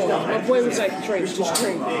is that noise? My boy was like, Drake, just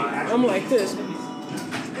drink. I'm like this.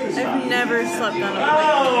 I've never slept on a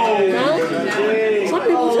plane. Huh? Some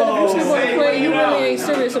people say if you sleep on a plane, you really ain't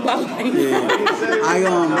serious about life.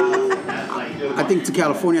 I think to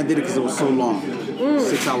California I did it because it was so long,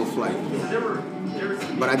 6-hour flight.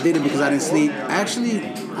 But I did it because I didn't sleep. Actually,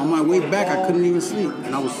 on my way back I couldn't even sleep,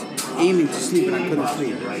 and I was aiming to sleep and I couldn't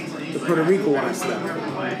sleep. To Puerto Rico when I slept.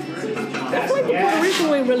 That flight to Puerto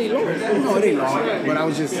Rico ain't really long. No, it ain't long, but I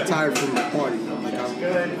was just tired from the party. Like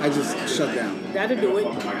I just shut down. Gotta do it.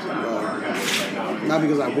 Not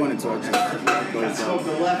because I wanted to, I just dozed off.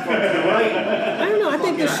 I don't know. I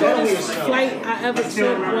think the shortest flight I ever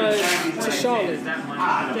took was to Charlotte.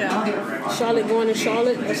 Yeah. Charlotte, going to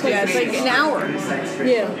Charlotte. That's like, Yeah, it's like an hour.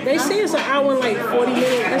 yeah. They say it's an hour and like 40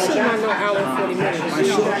 minutes. That shit not no hour and 40 minutes.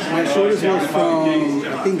 My shortest was from,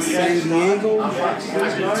 I think, San Diego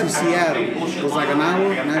to Seattle. It was like an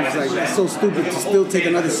hour, and I was like, that's so stupid to still take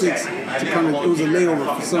another 6 to come. It was a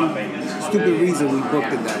layover for some stupid reason we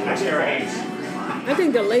booked it that way. I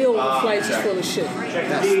think the layover flights is full of shit.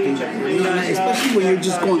 That's stupid. Especially when you're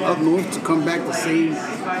just going up north to come back the same.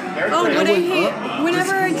 Oh, what I hate,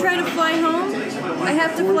 whenever I try to fly home, I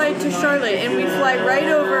have to fly to Charlotte, and we fly right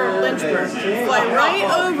over Lynchburg. We fly right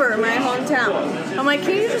over my hometown. I'm like,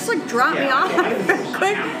 can you just like drop me off real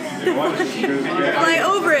quick? Fly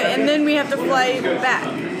over it, and then we have to fly back.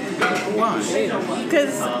 Why?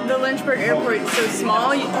 Because the Lynchburg airport is so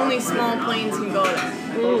small, only small planes can go there.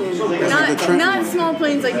 Not small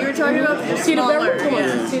planes like you were talking about, but just smaller. Teterboro? Come on,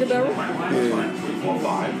 Yeah. Teterboro?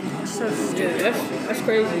 Yeah. So stupid. Yeah, that's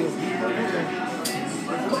crazy.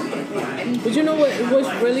 But you know what's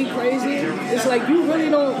really crazy? It's like you really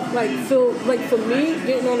don't like feel like for me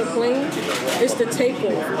getting on a plane, it's the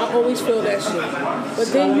takeoff. I always feel that shit. But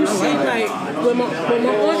then you see like when my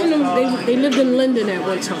aunt and them, they lived in Linden at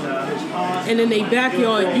one time, and in their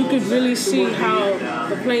backyard you could really see how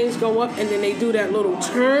the planes go up and then they do that little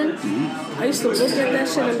turn. I used to look at that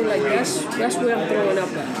shit and be like, that's where I'm throwing up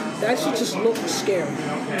at. That shit just looks scary.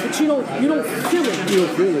 But you don't feel it. You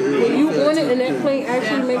don't feel it. When you on it and that plane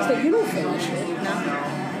actually makes that, you don't feel that shit.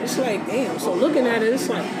 It's like, damn. So looking at it, it's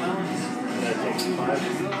like,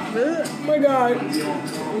 oh my God.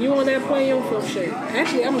 When you on that plane, you don't feel shit.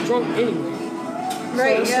 Actually, I'm drunk anyway.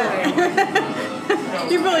 Right, So yeah.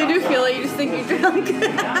 You really do feel it, you just think you're drunk.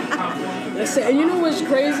 That's it. And you know what's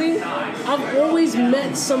crazy? I've always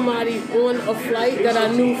met somebody on a flight that I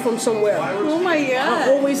knew from somewhere. Oh my I've God.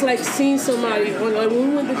 always like seen somebody on like when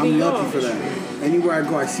we went to DR. I'm lucky for that. Anywhere I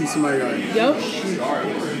go, I see somebody like, Yup.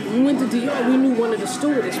 We went to DR. We knew one of the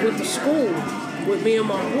stewardess. Went to school with me and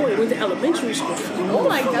my boy. Went to elementary school. Oh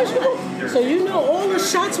my God. So you know all the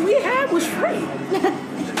shots we had was free.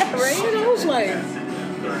 Right? And I was like,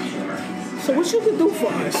 so what you could do for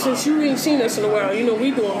us since you ain't seen us in a while? You know we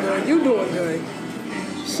doing good. You doing good.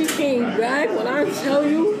 She came back. When I tell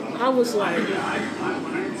you, I was like,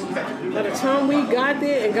 by the time we got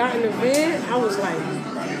there and got in the van, I was like,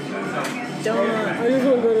 I just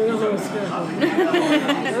want to go to the hotel.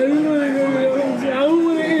 I don't want to eat. I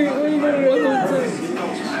want to go to the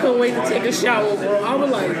hotel. Couldn't wait to take a shower, bro. I was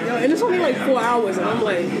like, yo, and it's only like 4 hours, and I'm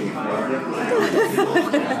like,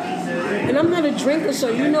 and I'm not a drinker, so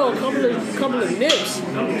you know, a couple of nips,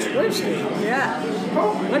 I'm twisted. Yeah.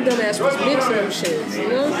 My dumb ass was mixing them shits. You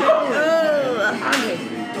know what I'm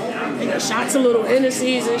saying? They got shots of little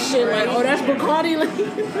Hennessy's and shit. Like, oh, that's Bacardi. Like,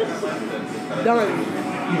 done.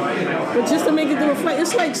 But just to make it through the flight,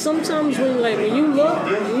 it's like sometimes when you look,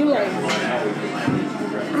 and you like,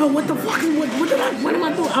 bro, what the fuck is what am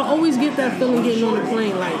I doing? I always get that feeling getting on the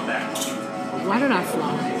plane. Like, why did I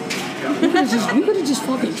fly? You could have just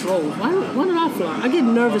fucking drove. Why did I fly? I get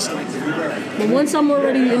nervous like that. But once I'm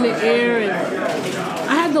already in the air, and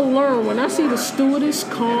I had to learn when I see the stewardess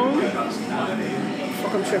calm,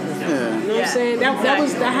 fuck, I'm tripping. You know what I'm saying? That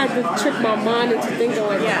I had to trick my mind into thinking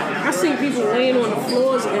like, I seen people laying on the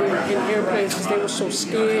floors in airplanes because they were so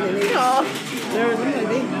scared and they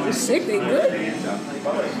they're sick. They good.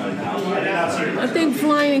 I think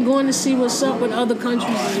flying and going to see what's up with other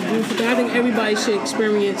countries is a beautiful thing. I think everybody should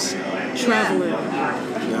experience traveling.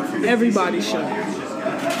 Everybody should.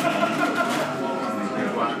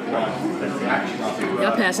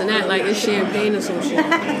 Y'all passing that like it's champagne or some shit.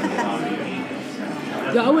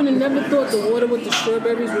 Yo, I would have never thought the water with the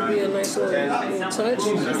strawberries would be a nice little touch.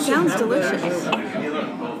 Sounds delicious.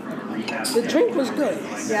 The drink was good.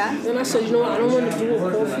 Yeah? Then I said, you know what, I don't want to do a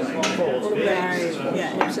coffee on the back.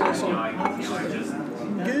 Yeah. I'm saying so.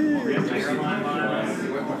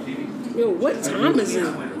 Yo, what time is it? I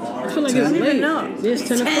feel like it's I don't late. even know. It's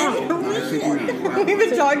 10 o'clock. We've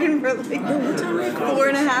been talking for like What time is it?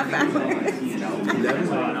 4.5 hours.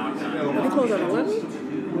 They close at 11?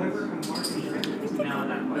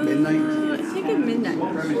 Midnight. I think at midnight. I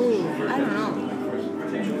don't know.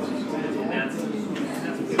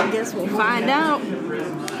 I guess we'll find out.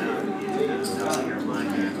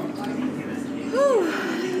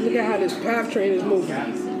 Look at how this PATH train is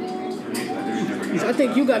moving. So I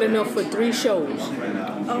think you got enough for 3 shows.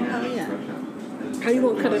 Oh, hell yeah. How you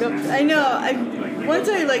gonna cut it up? I know. Once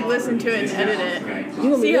I like listen to it and edit it, You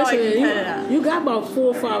gonna see be how I can listening. cut it out. You got about 4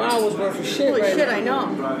 or 5 hours worth of shit Holy right shit, now. I know.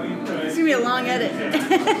 It's gonna be a long edit.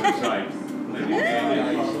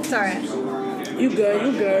 Sorry. You good,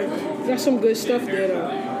 you good. Got some good stuff there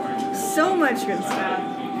though. So much good stuff.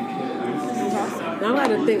 This is awesome. Now I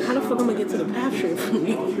gotta think, how the fuck I'm gonna get to the PATH train from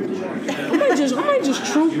you? I might just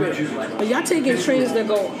troop it. But y'all taking trains that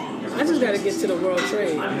go, I just gotta get to the World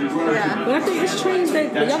Trade. Yeah. But I think it's trains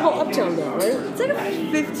that, but y'all go uptown though, right? It's like a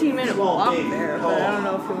 15-minute walk there, but I don't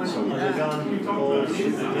know if we want to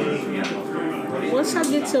do that. Once I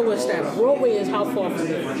get to what's that? Broadway is how far from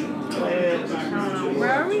there? I don't know.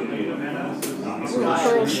 Where are we?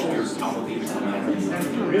 Pearl Street.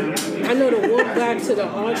 I know to walk back to the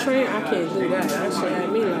R train, I can't do that. That shit had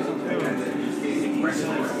me like.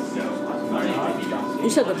 You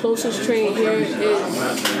said the closest train here is.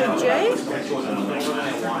 Jay?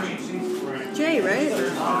 Jay, right?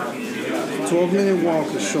 12-minute walk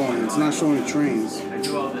is showing. It's not showing the trains. I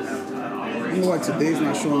don't know why today's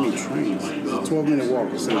not showing me trains. It's a 12-minute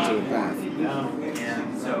walk is sent to the path.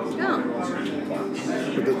 No.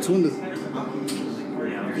 But the two in the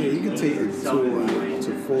yeah, you can take it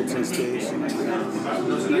to Fulton Station. You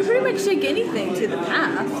can pretty much take anything to the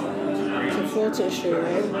path. To Fulton Street,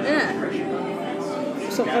 right? Yeah.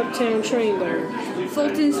 Some uptown train there.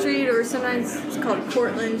 Fulton Street, or sometimes it's called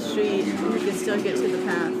Portland Street. You can still get to the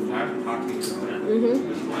path.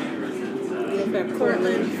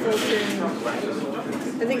 Portland, Fulton.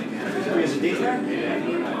 I think.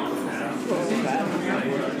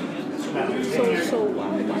 So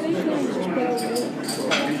why they can't just put out there?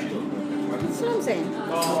 That's what I'm saying.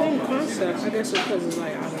 Same concept. I guess it's because it's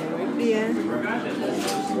like out of the way. Yeah.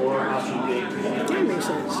 That makes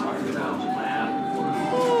sense.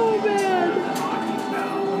 Oh, man.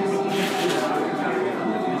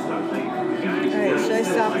 Alright, should I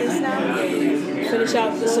stop this now? Finish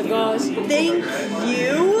out the cigars. Thank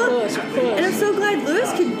you. Of course. And I'm so glad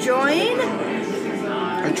Lewis could join.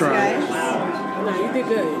 I tried. Guys, No, you did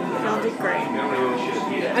good. y'all did great.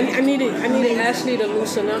 I needed Ashley to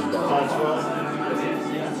loosen up though.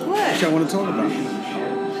 What? Which I want to talk about.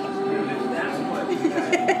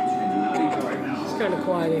 It's kind of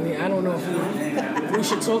quiet in here. I don't know if we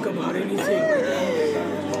should talk about anything.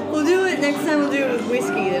 We'll do it next time. We'll do it with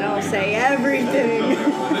whiskey. Then I'll say everything.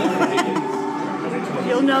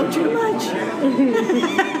 You'll know too much.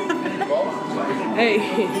 Hey,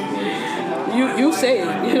 you say it.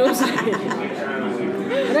 You know what I'm saying?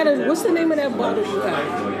 What's the name of that bottle you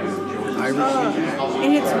have? Irish.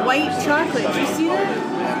 And it's white chocolate. Do you see that?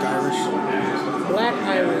 Black Irish. Black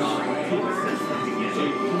Irish. I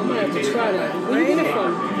might have to try that. Where you get it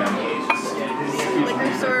from?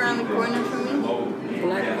 Liquor store around the corner from me.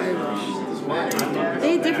 Black Irish. They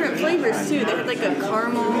had different flavors too. They had like a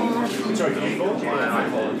caramel,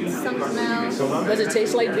 something else. Does it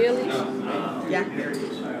taste like Bailey's? Yeah.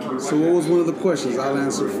 So what was one of the questions? I'll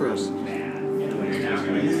answer first.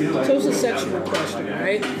 So it's a sexual question,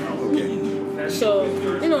 right? So,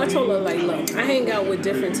 you know, I told her, like, look, I hang out with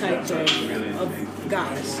different types of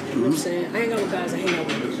guys. You know what I'm saying? I hang out with guys, I hang out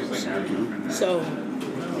with girls. So,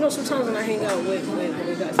 you know, sometimes when I hang out with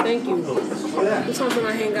guys, thank you. Sometimes when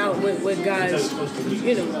I hang out with guys,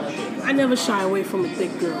 you know, I never shy away from a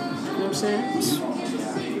thick girl. You know what I'm saying?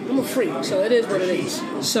 I'm a freak, so it is what it is.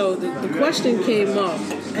 So the question came up,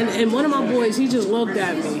 and one of my boys, he just looked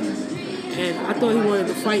at me, and I thought he wanted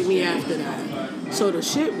to fight me after that. So the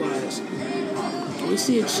shit was, we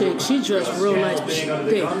see a chick, she dressed real nice, but she's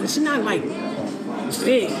thick. And she's not like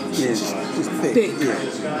big, she's thick.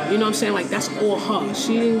 Yeah. You know what I'm saying? Like that's all her.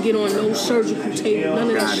 She didn't get on no surgical table, none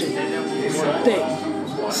of that shit. Thick.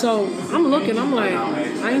 So I'm looking, I'm like,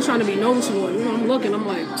 I ain't trying to be noticeable. You know, I'm looking, I'm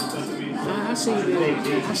like, I I see you,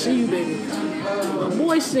 baby. I see you, baby. My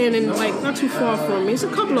boy's standing like not too far from me. It's a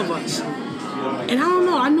couple of us. And I don't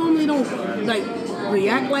know, I normally don't like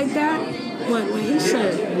react like that. But when he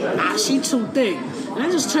said, nah, she too thick. And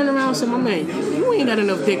I just turned around and said, my man, you ain't got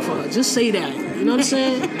enough dick for her. Just say that. You know what I'm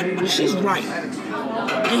saying? She's right.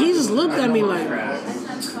 And he just looked at me like,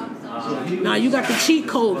 nah, you got the cheat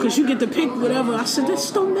code because you get to pick whatever. I said,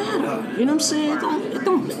 this don't matter. You know what I'm saying? That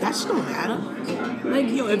don't matter. Like,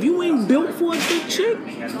 yo, if you ain't built for a thick chick,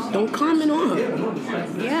 don't comment on her.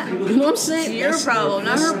 Yeah. You know what I'm saying? It's your problem,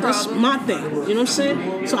 not her problem. That's my thing. You know what I'm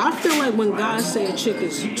saying? So I feel like when guys say a chick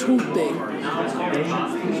is too thick,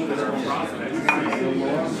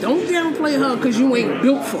 don't downplay her because you ain't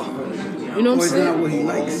built for her. You know what I'm saying? Or it's not what he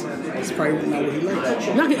likes. It's probably not what he likes.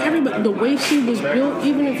 Look at everybody. The way she was built,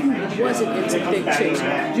 even if you wasn't into thick chicks,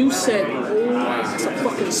 you said, oh, that's a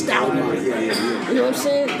fucking stallion. You know what I'm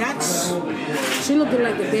saying? She looking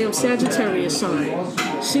like the damn Sagittarius sign.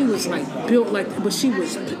 She was like built like, but she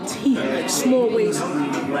was petite, like small waist.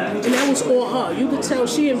 And that was all her. You could tell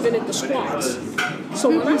she invented the squats. So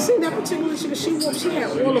when I seen that particular chick, she had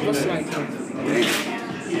all of us like,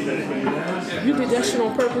 you did that shit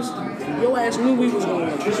on purpose. Your ass knew we was going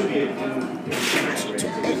to She too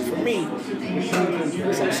thick for me.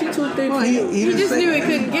 It's like, she too thick for you. He just knew he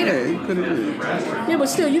couldn't get her. Yeah, he couldn't do it. Yeah, but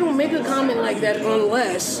still, you don't make a comment like that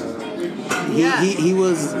unless... He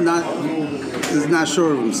was not... He's not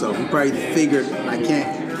sure of himself. He probably figured, I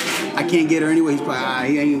can't get her anyway. He's probably,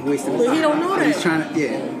 he ain't wasting his time. But he don't know that. He's trying to, You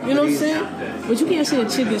know what I'm saying? But you can't say a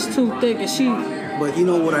chick is too thick and she... But you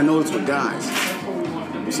know what I noticed with guys?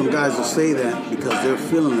 Some guys will say that because they're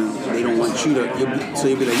feeling them. They don't want you to. So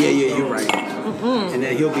you'll be like, yeah, you're right. Mm-hmm. And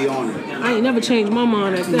then he'll be on it. I ain't never changed my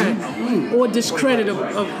mind at that. Mm-hmm. Or discredit of,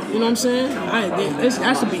 you know what I'm saying?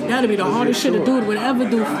 That'd be the hardest shit to do, would ever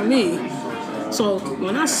do for me. So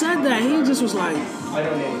when I said that, he just was like,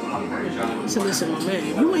 he said, listen, my man,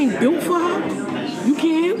 if you ain't built for her, you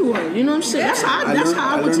can't handle her. You know what I'm saying? That's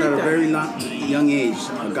how I would take that. I learned at a very young age.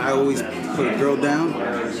 A guy always put a girl down.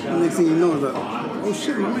 The next thing you know is like, oh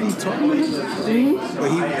shit, my man, you talking to him? Mm-hmm. But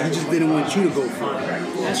he just didn't want you to go for it.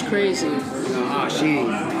 That's crazy. She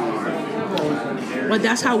ain't. But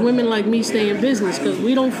that's how women like me stay in business, because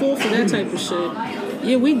we don't fall for that type of shit.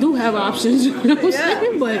 Yeah, we do have options, you know what I'm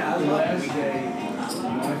saying? But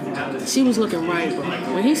she was looking right, bro.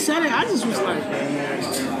 When he said it, I just was like,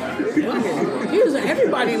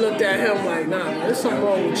 everybody looked at him like, nah, there's something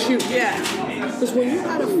wrong with you. Yeah. Because when you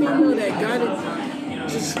got a female that got it,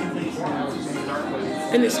 just,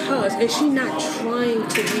 and it's hers, and she not trying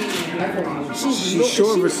to be, she's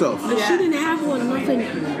sure of herself. And she didn't have on nothing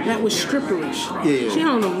that was stripperish. Yeah. She had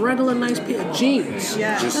on a regular nice pair of jeans.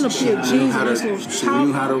 Yeah. She had a pair of jeans and this little She top.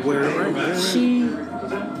 knew how to wear it right. She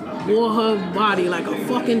wore her body like a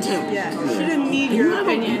fucking temple. Yeah, she didn't need your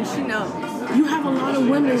opinion. She knows. You have a lot of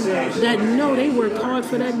women that know they worked hard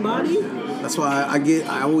for that body. That's why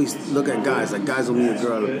I always look at guys. Like, guys will meet a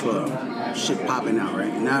girl at a club, shit popping out,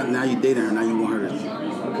 right? Now you dating her, now you want her to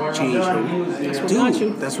change her.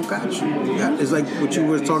 That's what got you. Yeah, it's like what you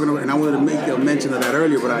were talking about, and I wanted to make a mention of that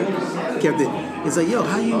earlier, but I kept it. It's like, yo,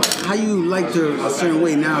 how you liked her a certain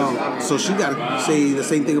way now, so she got to say the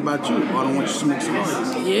same thing about you. Oh, I don't want you to smoke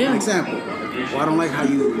cigars. Yeah. An example. Well, I don't like how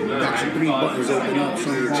you got your 3 buttons open up,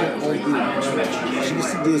 showing your chest. She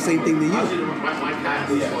used to do the same thing to you. You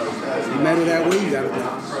met her that way, you got to.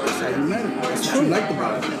 That's how you met her. That's what you liked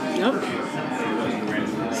about her.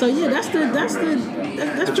 Yep. So yeah, that's pretty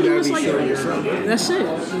much like it. That's it.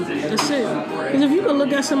 Because if you can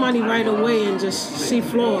look at somebody right away and just see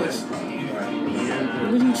flaws,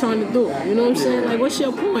 what are you trying to do? You know what I'm saying? Like, what's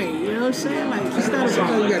your point? You know what I'm saying? Like, it's not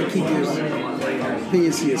about. You got to keep your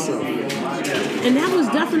opinions to yourself. And that was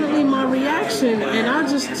definitely my reaction, and I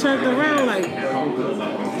just turned around like,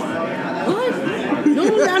 what?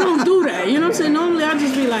 Normally I don't do that, you know what I'm saying? Normally I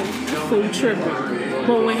just be like, fool tripping.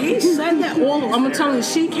 But when he said that, I'm gonna tell you,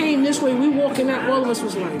 she came this way, we walking out, all of us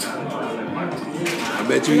was like, I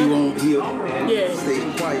bet you he'll stay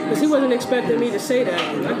quiet. Because he wasn't expecting me to say that.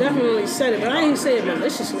 I definitely said it, but I ain't say it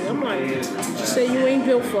maliciously. I'm like, just say you ain't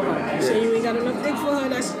built for her. You say you ain't got enough dick for her,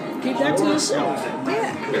 keep that to yourself.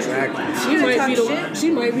 Yeah. Exactly. She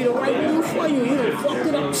might be the right woman for you. You done fucked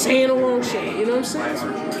it up saying the wrong shit. You know what I'm saying?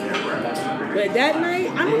 But that night,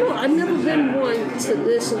 I don't know. I've never been one to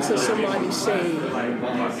listen to somebody say, nah,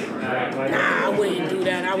 I wouldn't do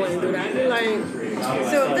that. I'd be like,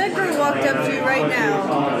 so if that girl walked up to you right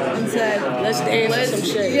now and said, let's dance or some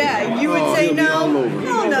shit. Yeah, you would say no.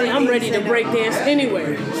 No, I'm ready to break dance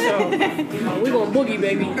anyway. So we gonna boogie,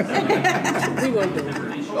 baby. We gonna do it.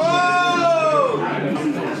 I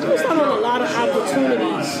missed out on a lot of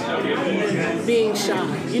opportunities being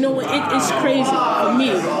shy. You know what? It's crazy for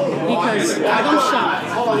me because like, I'm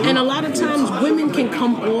shy. And a lot of times women can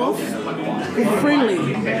come off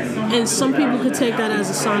friendly, and some people could take that as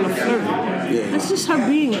a sign of flirting. Yeah. That's just her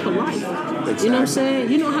being polite. Exactly. You know what I'm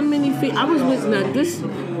saying? You know how many I was with this.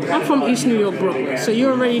 I'm from East New York, Brooklyn, so you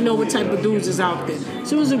already know what type of dudes is out there.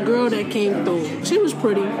 So it was a girl that came through. She was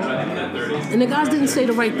pretty, and the guys didn't say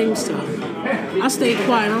the right things to her. I stayed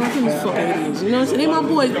quiet. I'm like, these fucking idiots. You know what I'm saying? They my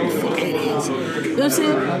boys, but fucking idiots. You know what I'm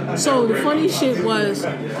saying? So the funny shit was,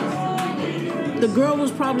 the girl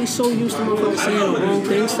was probably so used to motherfuckers saying the wrong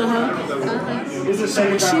things to her. So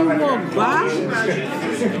when she walked by,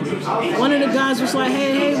 one of the guys was like,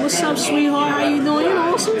 hey, what's up, sweetheart? How you doing? You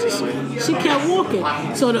know, she kept walking.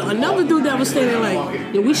 So another dude that was standing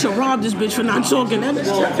like, we should rob this bitch for not talking. That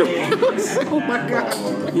bitch, oh my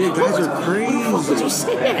God. Yeah, guys are crazy. Why would you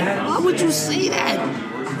say that? Why would you say that?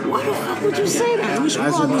 Why the fuck would you say that? We should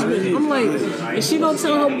rob this bitch. I'm like, and she gonna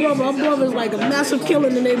tell her brother's like a massive killer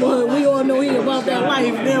in the neighborhood. We all know he about that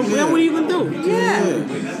life. Then what are you gonna do?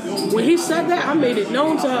 Yeah. When he said that, I made it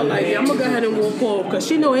known to her, like, I'm gonna go ahead and walk off, because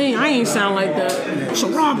she know I ain't sound like that. So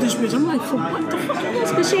rob this bitch. I'm like, for what the fuck is this?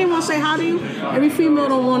 Because she ain't wanna say hi to you. Every female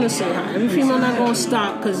don't wanna say hi. Every female not gonna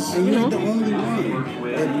stop, because, And you you're know. the only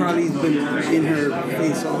one that probably has been in her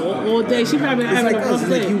face all day. She probably It's having like a us. rough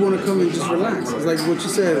It's like day. you want to come and just relax. It's like what you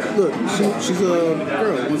said. Look, she's a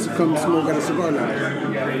girl. Wants to come smoke at a cigar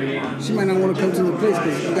lounge. She might not want to come to the place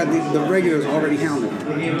because you got the regulars already hounding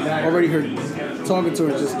her. Already her talking to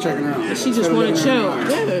her, just checking her out. She just want to chill.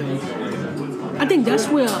 Yeah. I think that's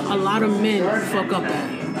where a lot of men fuck up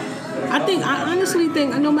at. I honestly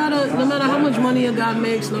think no matter how much money a guy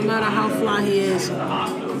makes, no matter how fly he is,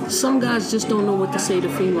 some guys just don't know what to say to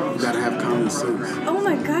females. You gotta have common sense. Oh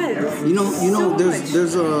my God. You know. So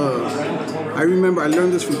There's I remember I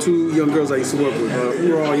learned this from two young girls I used to work with.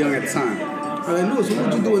 We were all young at the time. I was like, Louis, what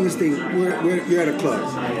would you do in this thing? You're at a club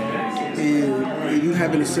and you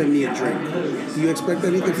happen to send me a drink. Do you expect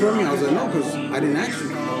anything from me? I was like, no, because I didn't ask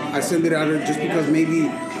you. I sent it out her just because maybe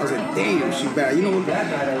I was like, damn, she's bad. You know what?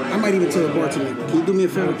 I might even tell the bartender, can you do me a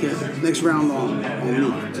favor, kid? Next round on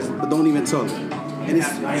me. But don't even tell her.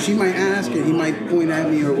 And she might ask and he might point at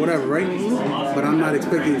me or whatever, right? But I'm not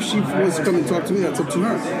expecting, if she wants to come and talk to me, that's up to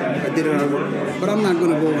her. I did it, but I'm not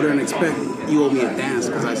going to go over there and expect you owe me a dance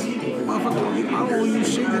because motherfucker, I don't owe you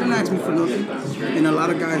shit. You didn't ask me for nothing. And a lot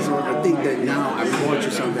of guys think that now I bought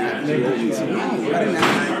you something, you owe me something. No, I didn't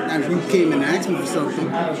ask you. Now, if you came and asked me for something,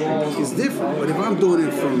 it's different. But if I'm doing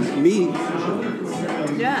it from me,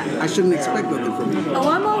 Yeah. I shouldn't expect nothing from you. Oh,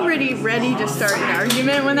 I'm already ready to start an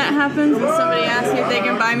argument when that happens. When somebody asks me if they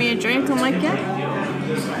can buy me a drink, I'm like, yeah.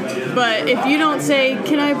 But if you don't say,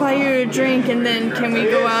 can I buy you a drink and then can we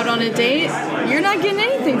go out on a date, you're not getting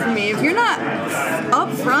anything from me. If you're not up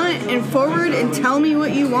front and forward and tell me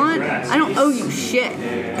what you want, I don't owe you shit.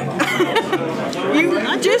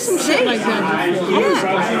 I just some shit like that before.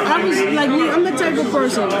 I was like me. I'm the type of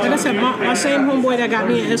person. Like I said, my same homeboy that got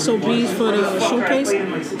me in SOBs for the showcase.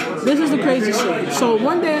 This is the crazy shit. So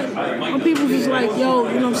one day, my people was like, "Yo,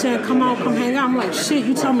 you know what I'm saying? Come out, come hang out." I'm like, "Shit,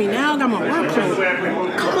 you tell me now? I got my work clothes.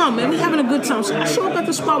 Come on, man, we having a good time." So I show up at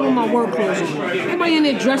the spot with my work clothes on. Everybody in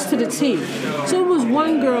there dressed to the T. So it was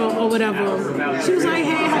one girl or whatever. She was like,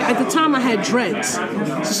 "Hey," at the time I had dreads.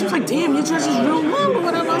 So she was like, "Damn, your dress is real long or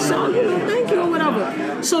whatever." I said, "Oh, you know, thank you or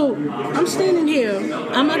whatever." So I'm standing here.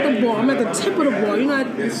 I'm at the bar. I'm at the tip of the bar. You know,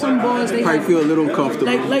 at some bars they Probably have feel a little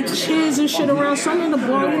uncomfortable. like chairs and shit around. Some in the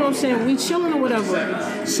bar. You know what I'm saying? We chilling or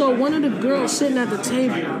whatever. So one of the girls sitting at the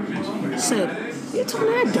table said, "You talking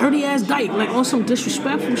that dirty ass dyke," like on some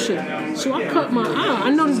disrespectful shit. So I cut my eye. I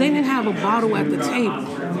noticed they didn't have a bottle at the table.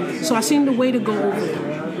 So I seen the way to go over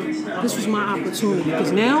there. This was my opportunity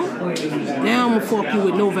because now I'm gonna fuck you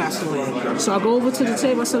with no Vaseline. So I go over to the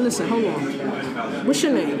table. I said, "Listen, hold on. What's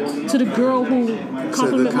your name?" To the girl who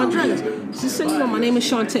complimented my dress. She said, "You know, my name is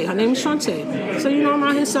Shantae." Her name is Shantae. So, you know, I'm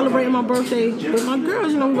out here celebrating my birthday with my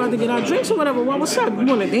girls. You know, we about to get our drinks or whatever. Well, what's up? You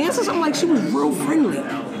want to dance or something? Like, she was real friendly.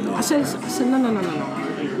 I said, no.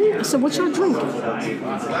 I said, "What y'all drinking?"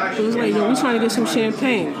 It was like, "Yo, we trying to get some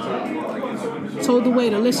champagne." Told the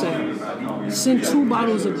waiter, "Listen, send 2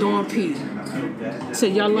 bottles of Dawn P." I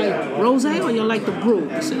said, "Y'all like rosé or y'all like the brew?"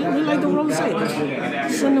 I said, "We like the rosé."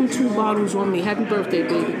 Send them 2 bottles on me. Happy birthday,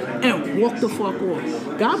 baby. And walk the fuck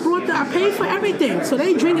off. God brought that. I paid for everything. So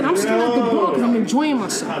they drinking. I'm still at the bar because I'm enjoying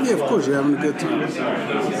myself. Yeah, of course, you're having a good time.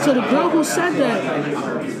 So the girl who said that,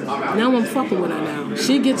 now I'm fucking with her now.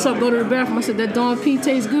 She gets up, go to the bathroom. I said, "That Dawn P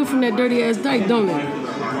tastes good from that dirty ass dyke, don't it?"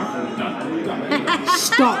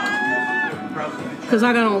 Stuck. Because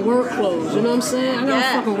I got on work clothes, you know what I'm saying? I got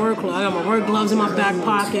on fucking work clothes. I got my work gloves in my back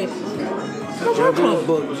pocket. work Judging a clothes.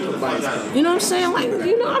 book by its cover. You know what I'm saying? Like,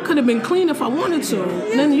 you know, I could have been clean if I wanted to.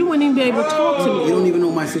 And then you wouldn't even be able to talk to me. You don't even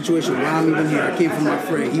know my situation. Why I'm even here. I came from my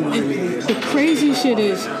friend. He wanted me here. The crazy shit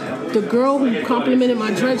is, the girl who complimented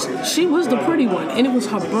my dress, she was the pretty one, and it was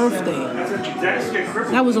her birthday.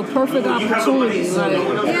 That was a perfect opportunity. Like,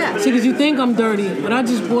 Yeah. see, because you think I'm dirty, but I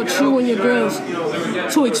just bought you and your girls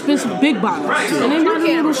 2 expensive big bottles. And they got a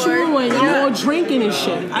little shoe and y'all all drinking and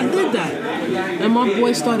shit. I did that. And my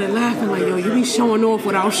boy started laughing like, yo, you be showing off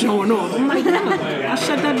without showing off. I'm like, yeah, I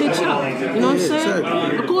shut that bitch up. You know what I'm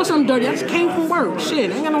saying? Of course I'm dirty. I just came from work.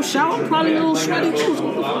 Shit, I ain't got no shower. I'm probably a little sweaty too. So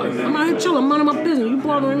what the fuck? I'm out here chilling. I'm minding my business. You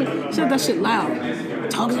bothering me? He said that shit loud.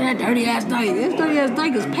 Talking to that dirty ass dyke. This dirty ass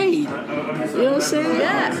dyke is paid. You know what I'm saying?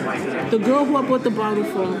 Yeah. The girl who I bought the bottle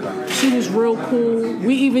from, she was real cool.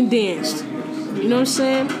 We even danced. You know what I'm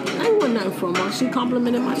saying? I ain't want nothing from her. She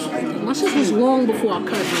complimented my shit. My shit was long before I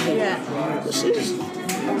cut my hair. Yeah. But she just,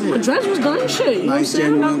 my dress was done shit. You know Nice, what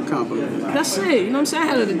I'm saying? genuine compliment. That's it. You know what I'm saying? I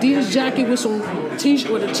had an Adidas jacket with some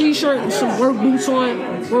with a t-shirt and some work boots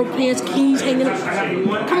on, work pants, keys hanging up.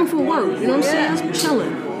 Coming from work. You know what I'm saying? I'm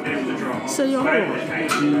chilling. So yo, hold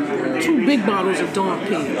on. 2 big bottles of Dawn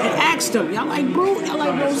P. And asked them, y'all like brew? Y'all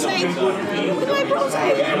like rosé? We like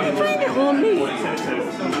rosé. Y'all be drinking on me.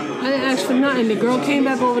 I didn't ask for nothing. The girl came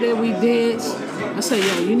back over there. We danced. I said,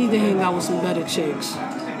 yo, you need to hang out with some better chicks.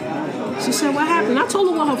 She said, what happened? I told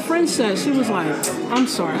her what her friend said. She was like, I'm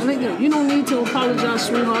sorry. I think you don't need to apologize,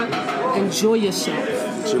 sweetheart. Enjoy yourself.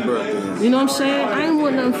 It's your birthday. You know what I'm saying? I ain't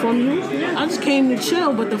want nothing from you. I just came to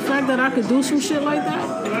chill. But the fact that I could do some shit like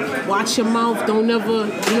that, watch your mouth, don't never, you know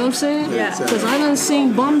what I'm saying? Yeah. Because I done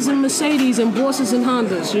seen bums in Mercedes and bosses in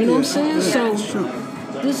Hondas. You know what I'm saying? So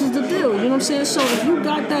this is the deal. You know what I'm saying? So if you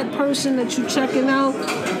got that person that you checking out,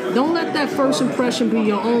 don't let that first impression be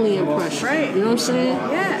your only impression. Right. You know what I'm saying?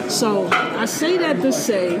 Yeah. So I say that to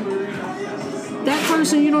say, that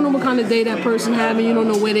person, you don't know what kind of day that person having, you don't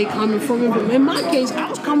know where they coming from. In my case, I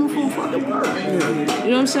was coming from fucking work. You know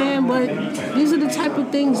what I'm saying? But these are the type of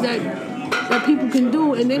things that people can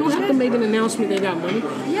do, and they don't have to make an announcement they got money.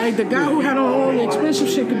 Like the guy who had on all the expensive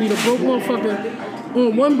shit could be the broke motherfucker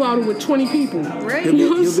on one bottle with 20 people. Right. You'll be, You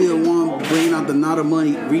know what I'm you'll be the one bringing out the knot of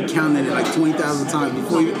money, recounting it like 20,000 times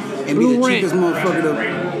before you, and be Blue the rent. cheapest motherfucker to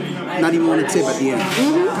not even want a tip at the end.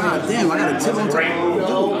 God damn, I got a tip on top.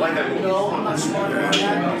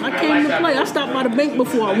 I came to play. I stopped by the bank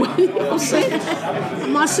before I went. You know what I'm saying?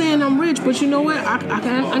 I'm not saying I'm rich, but you know what?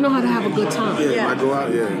 I know how to have a good time. Yeah, I go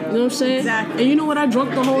out, yeah. You know what I'm saying? Exactly. And you know what? I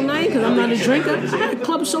drunk the whole night because I'm not a drinker. I had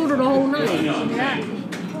club soda the whole night. Yeah.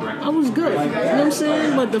 I was good. You know what I'm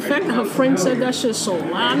saying? But the fact that her friend said that shit so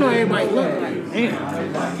loud, I know everybody looked like, damn.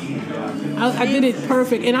 I did it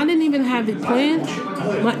perfect. And I didn't even have it planned.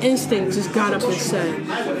 My instinct just got up and said.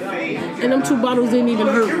 And them 2 bottles didn't even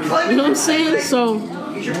hurt me. You know what I'm saying? So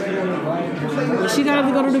when she got up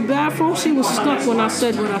to go to the bathroom, she was stuck when I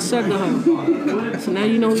said what I said to her. So now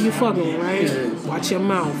you know who you fucking with, right? Watch your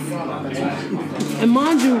mouth. And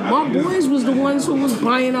mind you, my boys was the ones who was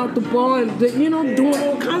buying out the bar and, you know, doing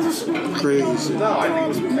all kinds of shit. Crazy shit.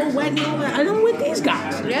 More wet and all that. I'm with these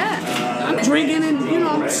guys. Yeah. I'm drinking and, you know,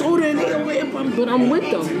 I'm soda and they over here, but I'm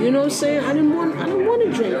with them. You know what I'm saying? I didn't want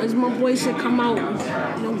to drink. As my boy said, come out,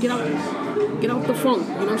 you know, get out the funk.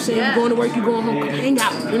 You know what I'm saying? Yeah. You going to work, you going home, hang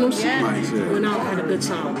out. You know what I'm saying? Nice, yeah. Went out, had a good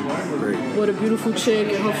time. Great. With a beautiful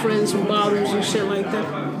chick and her friends, some bottles and shit like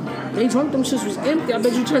that. They drunk, them shits was empty. I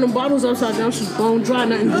bet you turn them bottles upside down, she's bone dry,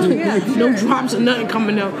 nothing, no drops or nothing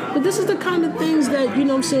coming out. But this is the kind of things that, you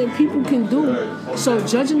know what I'm saying, people can do. So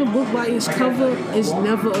judging a book by its cover is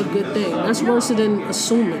never a good thing. That's worse than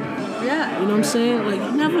assuming. Yeah. You know what I'm saying? Like,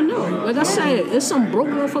 you never know. Like I said, there's some broke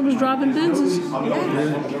motherfuckers driving Benzes.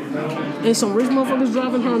 And some rich motherfuckers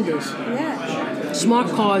driving Hondas. Yeah. Smart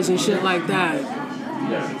cars and shit like that.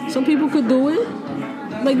 Some people could do it.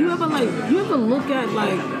 Like you ever look at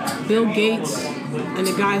like Bill Gates and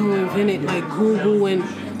the guy who invented like Google and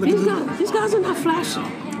these guys are not flashy.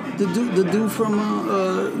 The dude from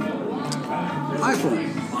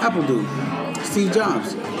iPhone, Apple dude, Steve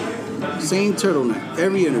Jobs, same turtleneck,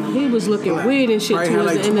 every interview. He was looking weird and shit Probably had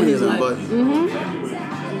towards like the end of 20 his of life. them,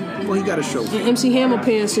 but well, he got a show. And MC Hammer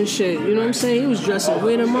pants and shit. You know what I'm saying? He was dressing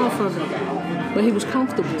weird and motherfucker. But he was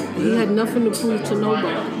comfortable. He had nothing to prove to nobody.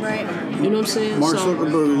 Right. You know what I'm saying? Mark So,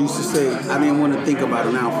 Zuckerberg used to say, "I didn't want to think about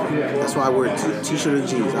an outfit. That's why I wear a t-shirt and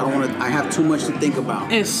jeans. I don't want to. I have too much to think about.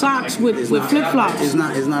 and socks with flip flops. It's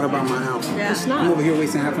not about my outfit. Yeah. It's not. I'm over here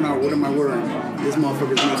wasting half an hour. What am I wearing? This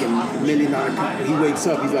motherfucker's making $1 million company. He wakes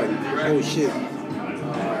up. He's like, oh shit.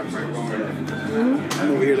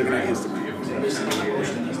 I'm over here looking at Instagram.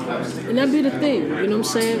 And that'd be the thing, you know what I'm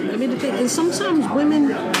saying? That'd be the thing. And sometimes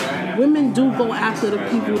women women do go after the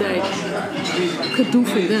people that could do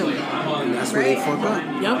for them. And that's where they fuck up.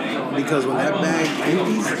 Yep. Because when that bag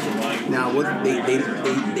empties, now what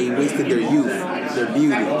they wasted their youth, their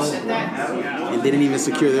beauty, and they didn't even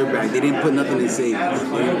secure their bag. They didn't put nothing in savings.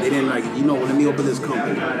 They didn't like, let me open this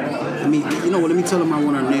company. Let me tell him I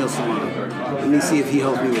want a nail salon. Let me see if he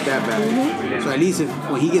helps me with that bag. So at least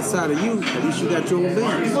when he gets tired of you, at least you got your own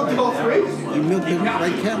business. You milk the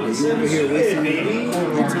right cow. You over here wasting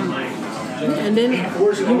your time. And then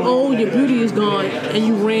you old, your beauty is gone, and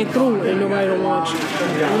you ran through, and nobody don't want you. You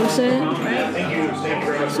know what I'm saying?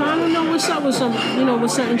 So I don't know what's up with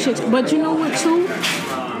with certain chicks. But you know what, too?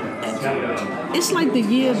 It's like the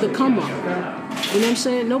year of the come up. You know what I'm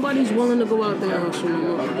saying? Nobody's willing to go out there and hustle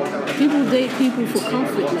no more. People date people for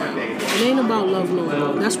comfort now. It ain't about love no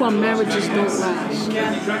more. That's why marriages don't last.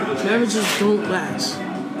 Marriages don't last.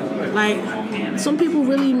 Like, some people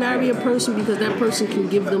really marry a person because that person can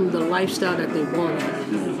give them the lifestyle that they want.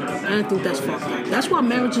 I think that's fucked up. That's why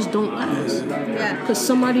marriages don't last. Yeah. Because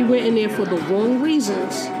somebody went in there for the wrong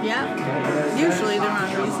reasons. Yeah. Usually the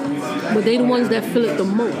wrong reasons. But they the ones that feel it the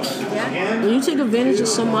most. Yeah. When you take advantage of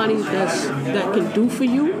somebody that can do for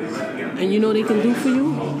you, and you know they can do for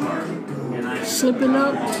you, slipping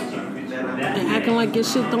up and acting like your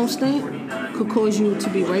shit don't stink could cause you to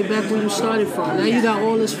be right back where you started from. Now you got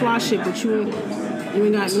all this fly shit, but you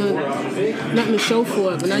ain't got nothing to show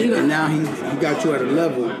for it. But now you got. And now he got you at a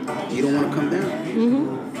level you don't want to come down.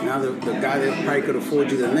 Mm-hmm. Now the guy that probably could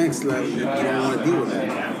afford you the next level, you don't want to deal with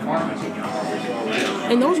that.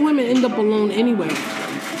 And those women end up alone anyway.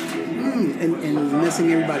 And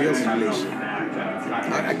messing everybody else's relationship.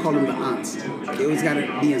 I call them the aunts. They always got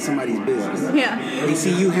to be in somebody's business. Yeah. They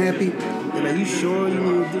see you happy. They're like, you sure you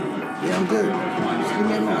want to do? Yeah, I'm good. Just leave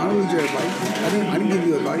me alone. I don't need your advice. I didn't give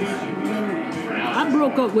you advice. I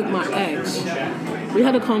broke up with my ex. We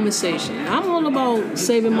had a conversation. I'm all about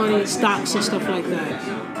saving money, stocks, and stuff like that.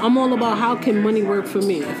 I'm all about how can money work for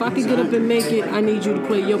me. If I could get up and make it, I need you to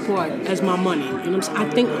play your part as my money. You know what I'm saying? I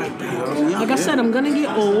think like that. Like I said, I'm going to get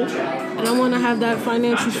old, and I want to have that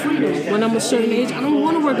financial freedom. When I'm a certain age, I don't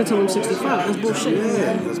want to work until I'm 65. That's bullshit.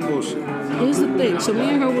 Yeah, that's bullshit. Here's the thing. So me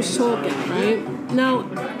and her was talking, right? Now,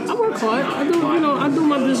 I work hard. I do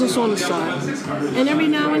my business on the side. And every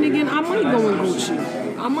now and again, I might go in Gucci.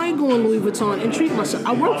 I might go in Louis Vuitton and treat myself.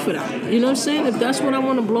 I work for that. You know what I'm saying? If that's what I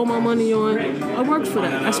want to blow my money on, I work for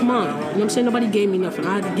that. That's mine. You know what I'm saying? Nobody gave me nothing.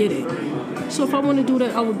 I had to get it. So if I want to do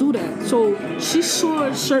that, I will do that. So she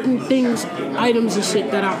saw certain things, items and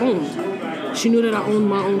shit that I owned. She knew that I owned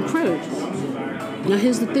my own crib. Now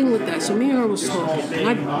here's the thing with that. So me and her was talking.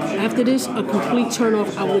 And after this, a complete turn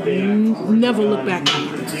off. I would never look back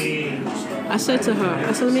at her. I said to her,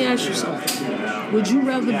 let me ask you something. Would you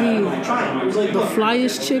rather be the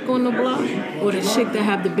flyest chick on the block or the chick that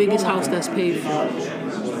have the biggest house that's paid for?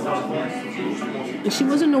 And she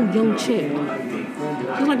wasn't no young chick. She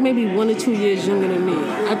was like maybe 1 or 2 years younger than me.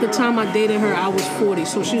 At the time I dated her, I was 40,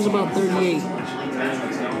 so she was about 38.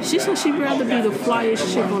 She said she'd rather be the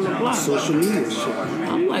flyest chick on the block. Social media shit.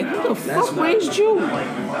 I'm like, who the fuck raised you?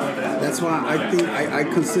 That's why I think I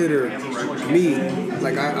consider me,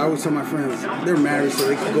 like I always tell my friends, they're married so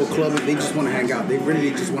they can go clubbing, they just want to hang out. They really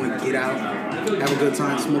just want to get out, have a good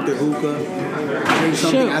time, smoke their hookah, bring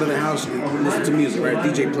something out of the house and listen to music, right?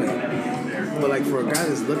 DJ playing. But like for a guy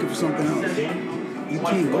that's looking for something else, you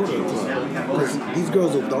can't go to the club. Because these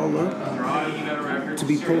girls will doll up to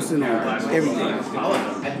be posting on everything.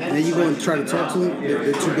 And then you go and try to talk to them,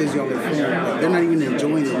 they're too busy on their phone. Like, they're not even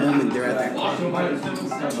enjoying the moment they're at that club.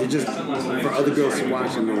 They're just for other girls to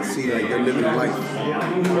watch and they'll see like they're living a life.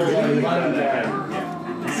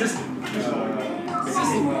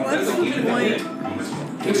 What's the point?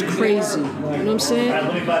 It's crazy. You know what I'm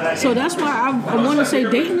saying? So that's why I want to say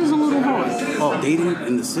dating is a little hard. Oh, dating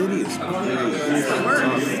in the city is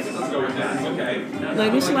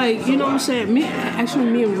like, it's like, you know what I'm saying? Me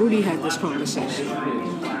and Rudy had this conversation.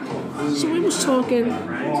 So we was talking,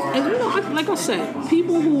 and you know, like I said,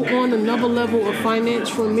 people who are on another level of finance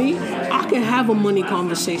from me, I can have a money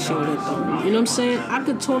conversation with them. You know what I'm saying? I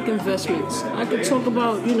could talk investments. I could talk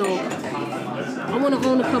about, you know, I want to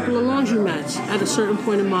own a couple of laundromats at a certain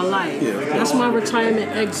point in my life. That's my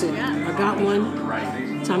retirement exit. I got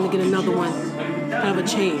one. Time to get another one. Have a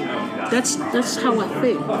chain. That's how I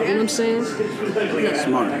think. You know what I'm saying?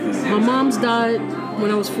 smart. My mom's died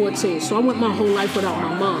when I was 14, so I went my whole life without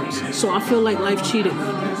my mom's. So I feel like life cheated me.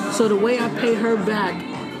 So the way I pay her back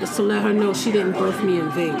is to let her know she didn't birth me in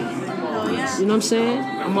vain. You know what I'm saying?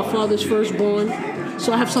 I'm my father's firstborn,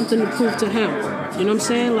 so I have something to prove to him. You know what I'm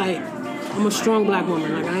saying? Like, I'm a strong black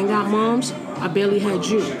woman. Like, I ain't got moms. I barely had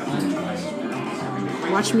you.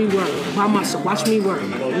 Watch me work by myself. Watch me work. You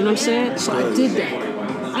know what I'm saying? So I did that.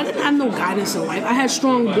 I didn't have no guidance in life. I had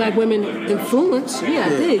strong black women influence. Yeah, I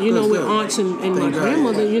did. You know, with aunts and my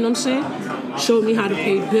grandmother. You know what I'm saying? Showed me how to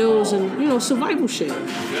pay bills and survival shit.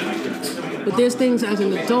 But there's things as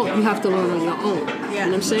an adult you have to learn on your own. You know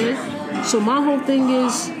what I'm saying? So my whole thing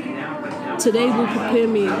is, today will prepare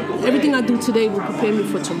me. Everything I do today will prepare me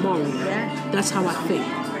for tomorrow. That's how I think.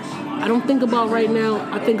 I don't think about right now.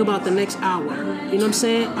 I think about the next hour. You know what I'm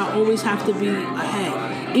saying? I always have to be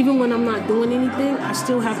ahead. Even when I'm not doing anything, I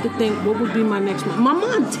still have to think, what would be my next move? My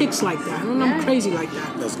mind ticks like that. I don't know, I'm crazy like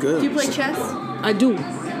that. That's good. Do you play chess? I do.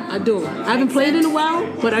 I haven't played in a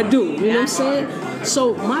while, but I do. You know what I'm saying?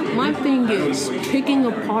 So my thing is, picking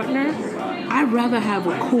a partner, I'd rather have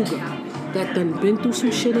a cougar that done been through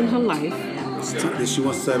some shit in her life. She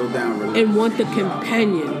wants to settle down, really. And want the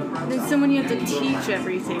companion. There's someone you have to teach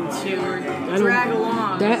everything to or drag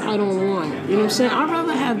along. That I don't want. You know what I'm saying? I'd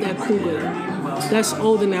rather have that cougar that's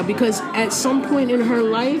older now, because at some point in her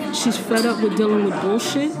life, she's fed up with dealing with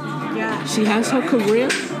bullshit. Yeah. She has her career,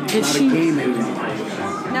 and she...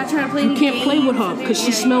 Not trying to play You can't play with her because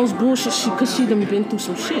she smells bullshit because she done been through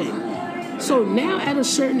some shit. So now at a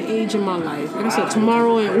certain age in my life, like I said,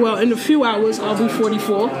 tomorrow, in a few hours, I'll be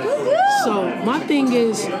 44. So my thing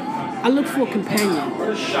is, I look for a companion.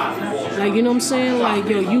 Like, you know what I'm saying? Like,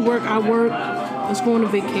 yo, you work, I work, let's go on a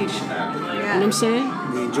vacation. You know what I'm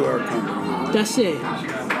saying? We enjoy our company. That's it.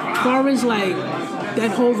 As far as like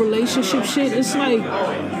that whole relationship shit, it's like,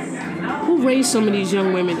 who raised some of these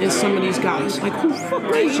young women and some of these guys? Like, who fuck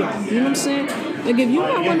raised y'all? You know what I'm saying? Like, if you're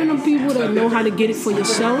not one of them people that know how to get it for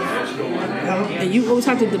yourself, and you always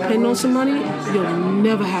have to depend on somebody, you'll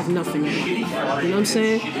never have nothing in life. You know what I'm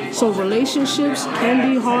saying? So relationships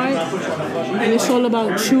can be hard, and it's all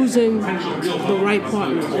about choosing the right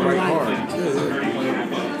partner in life.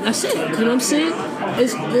 That's it. You know what I'm saying?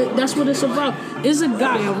 That's what it's about. It's a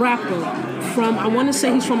guy, a rapper from, I want to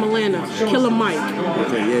say he's from Atlanta, Killer Mike.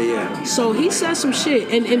 Okay, yeah. So he said some shit,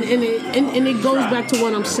 and it goes back to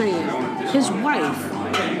what I'm saying. His wife.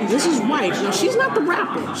 This is wife. Now, she's not the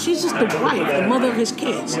rapper. She's just the wife, the mother of his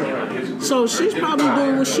kids. So she's probably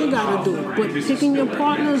doing what she got to do. But picking your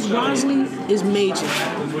partners wisely is major.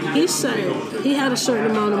 He said he had a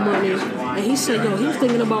certain amount of money, and he said, yo, he's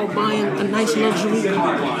thinking about buying a nice luxury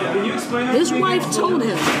car. His wife told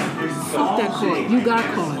him, fuck that car. You got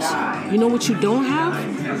cars. You know what you don't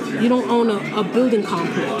have? You don't own a building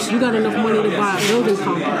complex. You got enough money to buy a building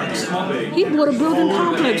complex. He bought a building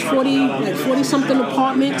complex, 40-something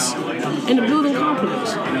apartments in the building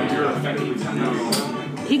complex.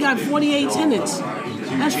 He got 48 tenants.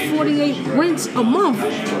 That's 48 rents a month.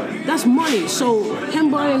 That's money. So him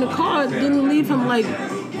buying a car didn't leave him like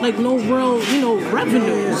no real,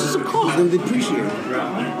 revenue. It's just a car. He's gonna depreciate.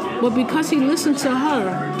 But because he listened to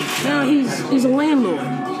her, now he's a landlord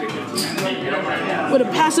with a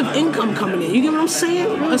passive income coming in. You get what I'm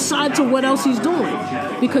saying? Aside to what else he's doing.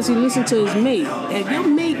 Because he listened to his mate. If your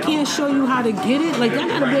mate can't show you how to get it, like, y'all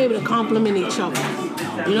gotta be able to compliment each other.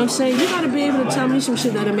 You know what I'm saying? You gotta be able to tell me some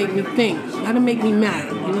shit that'll make me think. That'll make me mad.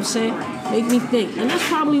 You know what I'm saying? Make me think. And that's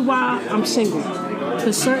probably why I'm single.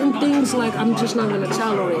 Because certain things, like, I'm just not gonna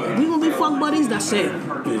tolerate. If we gonna be fuck buddies, that's it.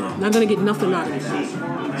 Not gonna get nothing out of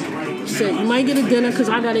it. So you might get a dinner because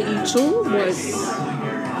I gotta eat too, but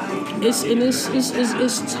it's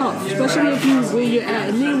tough, especially if you where you're at.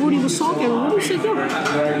 And me and Rudy was talking, and Rudy said, yo,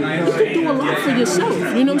 you can do a lot for yourself.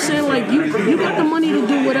 You know what I'm saying? Like, you got the money to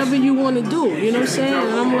do whatever you want to do. You know what I'm saying?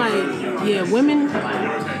 And I'm like, yeah, women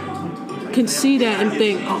can see that and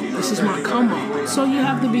think, oh, this is my come up. So you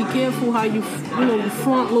have to be careful how you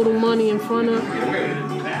front little money in front of.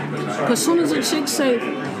 Because as soon as a chick say,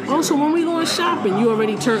 oh, so when we going shopping, you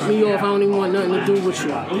already turned me off. I don't even want nothing to do with you.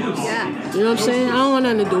 Yeah. You know what I'm saying? I don't want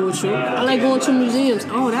nothing to do with you. I like going to museums.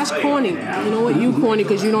 Oh, that's corny. You know what? You corny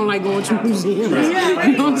because you don't like going to museums. Yeah.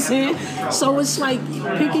 You know what I'm saying? So it's like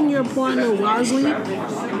picking your partner wisely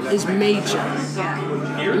is major.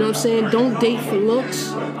 Yeah. You know what I'm saying? Don't date for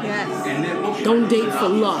looks. Yes. Don't date for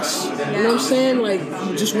lust. You know what I'm saying? Like,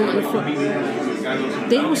 you just want to fuck.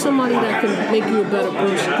 Date with somebody that can make you a better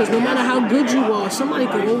person. Because no matter how good you are, somebody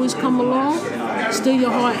can always come along, steal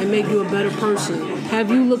your heart, and make you a better person. Have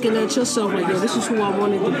you looking at yourself like, yo, this is who I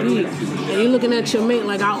wanted to be. And you're looking at your mate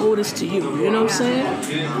like, I owe this to you. You know what I'm saying?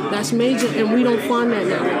 That's major, and we don't find that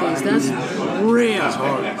nowadays. That's rare.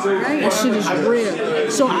 That shit is rare.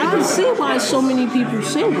 So I can see why so many people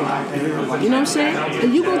single. You know what I'm saying?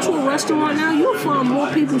 If you go to a restaurant now, you'll find more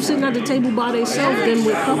people sitting at the table by themselves than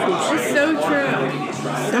with couples. It's so true.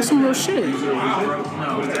 That's some real shit.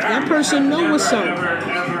 That person know what's up.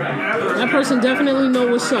 That person definitely know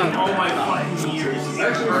what's up.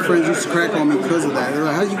 My friends used to crack on me because of that. They're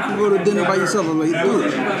like, how you can go to dinner by yourself? I'm like,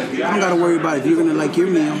 dude, I don't gotta worry about it. If you're gonna like your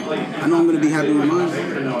meal, I know I'm gonna be happy with mine.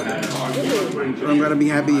 Or I'm gonna be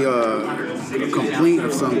happy a complaint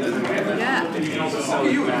of something. Yeah.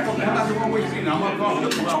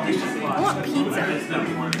 I want pizza.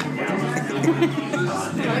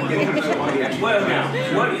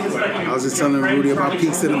 I was just telling Rudy about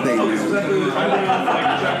pizza today, man.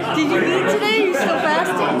 Did you eat today? You still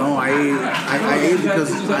fasting? No, I ate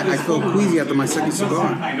because I felt queasy after my second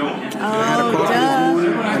cigar. I had a coffee this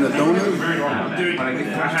morning and a donut.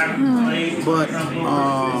 But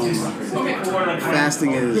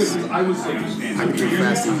fasting is, I can do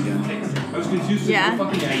fasting again. Yeah?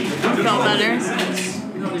 Felt better?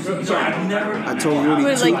 I told Rudy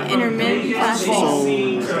With like intermittent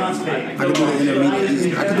fasting? So I can do the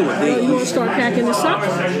intermittent. I can do a day. You want to start packing this up?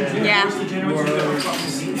 Yeah.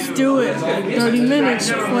 Let's do it. 30 minutes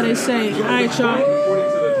before they say, all right, y'all.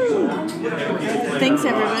 Thanks,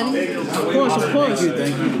 everybody. Of course, of course.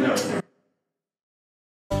 Thank you.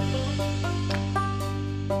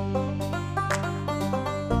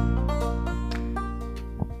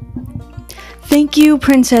 Thank you,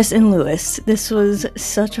 Princess and Lewis. This was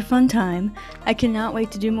such a fun time. I cannot wait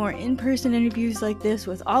to do more in-person interviews like this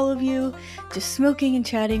with all of you, just smoking and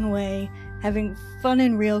chatting away, having fun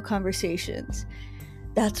and real conversations.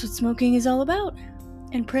 That's what smoking is all about.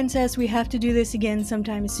 And Princess, we have to do this again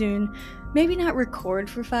sometime soon. Maybe not record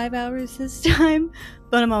for 5 hours this time,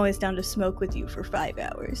 but I'm always down to smoke with you for 5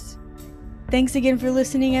 hours. Thanks again for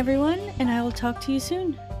listening, everyone, and I will talk to you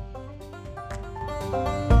soon.